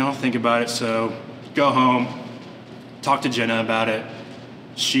right, I'll think about it. So go home, talk to Jenna about it.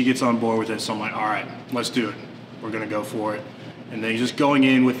 She gets on board with it, so I'm like, all right, let's do it. We're gonna go for it. And then just going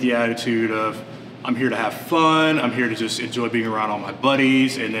in with the attitude of, I'm here to have fun, I'm here to just enjoy being around all my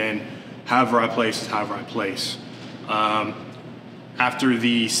buddies, and then however I place is however I place. After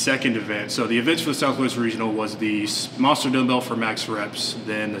the second event, so the events for the Southwest Regional was the monster dumbbell for max reps,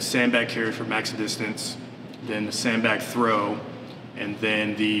 then the sandbag carry for max distance, then the sandbag throw, and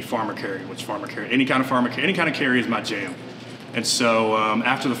then the farmer carry, any kind of carry is my jam. And so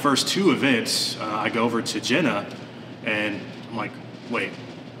after the first two events, I go over to Jenna, and I'm like, wait,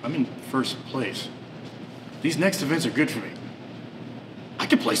 I'm in first place. These next events are good for me. I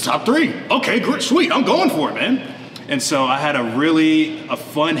can place top 3. Okay, great, sweet, I'm going for it, man. And so I had a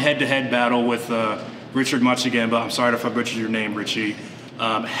fun head-to-head battle with Richard Machigamba. I'm sorry if I butchered your name, Richie.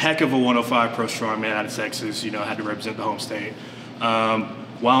 Heck of a 105 pro strongman out of Texas, had to represent the home state.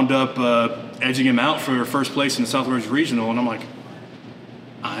 Wound up edging him out for first place in the Southwest Regional, and I'm like,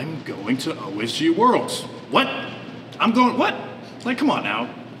 I'm going to OSG Worlds. What? I'm going, what? Like, come on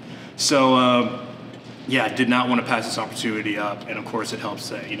now. So yeah, I did not want to pass this opportunity up. And of course, it helps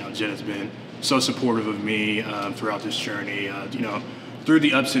that, you know, Jenna's been so supportive of me throughout this journey, you know, through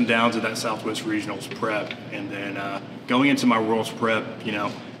the ups and downs of that Southwest Regionals prep. And then going into my Worlds prep, you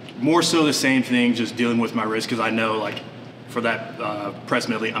know, more so the same thing, just dealing with my wrist, because I know, like, for that press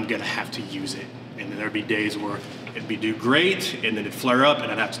medley, I'm going to have to use it. And then there'd be days where it'd be do great, and then it'd flare up,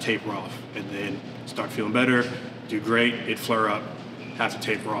 and I'd have to taper off. And then start feeling better, do great, it'd flare up, have to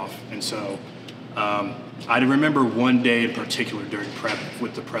taper off. And so I remember one day in particular during prep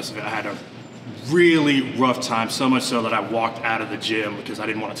with the press event, I had a really rough time, so much so that I walked out of the gym because I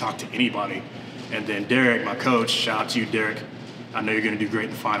didn't want to talk to anybody. And then Derek, my coach, shout out to you, Derek, I know you're going to do great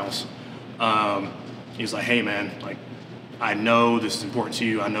in the finals. He was like, hey man, like, I know this is important to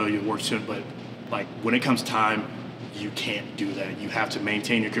you, I know you work soon, but like, when it comes time, you can't do that. You have to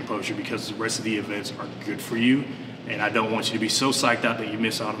maintain your composure because the rest of the events are good for you. And I don't want you to be so psyched out that you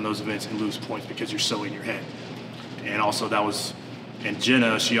miss out on those events and lose points because you're so in your head. And also that was, and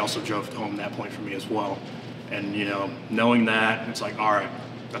Jenna, she also drove home that point for me as well. And you know, knowing that, it's like, all right,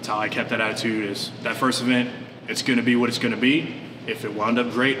 that's how I kept that attitude, is that first event, it's gonna be what it's gonna be. If it wound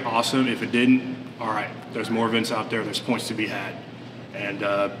up great, awesome. If it didn't, all right, there's more events out there, there's points to be had. And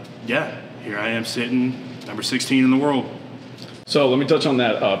yeah, here I am sitting number 16 in the world. So let me touch on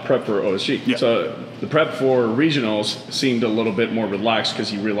that prep for OSG. Yeah. So the prep for regionals seemed a little bit more relaxed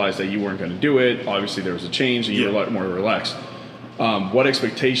because you realized that you weren't going to do it. Obviously there was a change and you were a lot more relaxed. What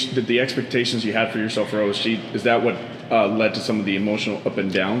expectation did the expectations you had for yourself for OSG, is that what led to some of the emotional up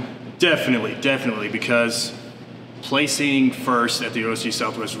and down? Definitely, because placing first at the OSG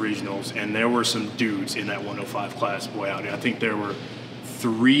Southwest Regionals, and there were some dudes in that 105 class, boy, I think there were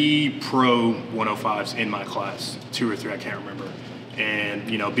 3 pro 105s in my class, 2 or 3, I can't remember. And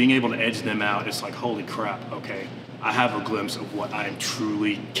you know, being able to edge them out, it's like, holy crap, okay, I have a glimpse of what I'm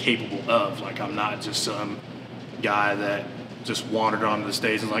truly capable of. Like, I'm not just some guy that just wandered onto the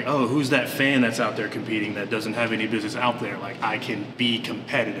stage and like, oh, who's that fan that's out there competing that doesn't have any business out there? Like, I can be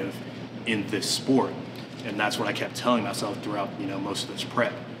competitive in this sport. And that's what I kept telling myself throughout, you know, most of this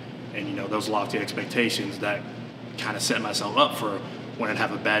prep. And you know, those lofty expectations that kind of set myself up for when I'd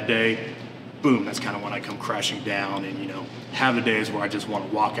have a bad day, boom, that's kind of when I come crashing down and, you know, have the days where I just want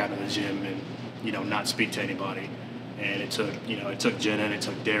to walk out of the gym and, you know, not speak to anybody. And it took, you know, it took Jenna and it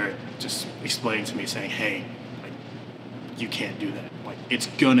took Derek just explaining to me, saying, hey, like, you can't do that. Like, it's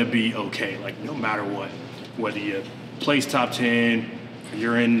gonna be okay, like, no matter what. Whether you place top 10, or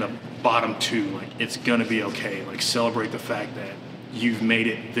you're in the bottom 2, like, it's gonna be okay. Like, celebrate the fact that you've made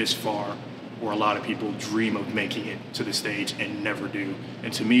it this far, where a lot of people dream of making it to the stage and never do.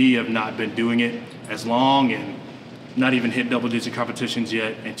 And to me, I've not been doing it as long and not even hit double-digit competitions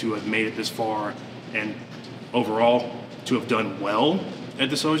yet, and to have made it this far and overall to have done well at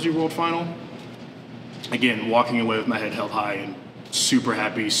this OSG World Final. Again, walking away with my head held high and super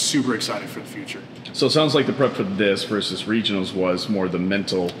happy, super excited for the future. So it sounds like the prep for this versus regionals was more the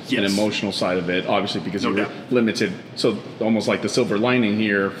mental and emotional side of it, obviously because you were limited. So almost like the silver lining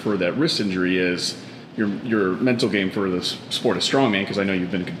here for that wrist injury is your mental game for the sport of strongman, because I know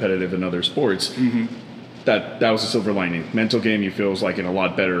you've been competitive in other sports. That was a silver lining. Mental game, you feel, is like in a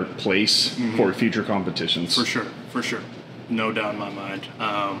lot better place for future competitions. For sure. No doubt in my mind.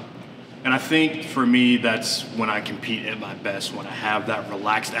 And I think for me, that's when I compete at my best, when I have that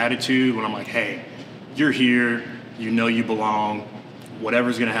relaxed attitude, when I'm like, hey, you're here, you know you belong,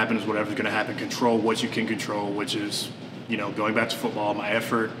 whatever's gonna happen is whatever's gonna happen. Control what you can control, which is, you know, going back to football, my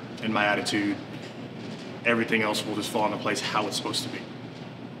effort and my attitude. Everything else will just fall into place how it's supposed to be.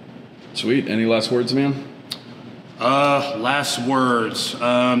 Sweet. Any last words, man? Last words.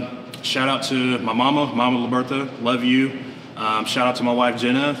 Shout out to my Mama Liberta, love you. Shout out to my wife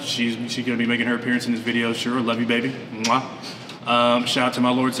Jenna. She's gonna be making her appearance in this video. Sure, love you, baby. Mwah. Shout out to my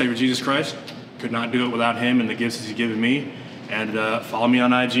Lord Savior Jesus Christ. Could not do it without him and the gifts he's given me. And follow me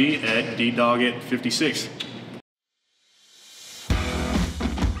on IG at DDoggett56.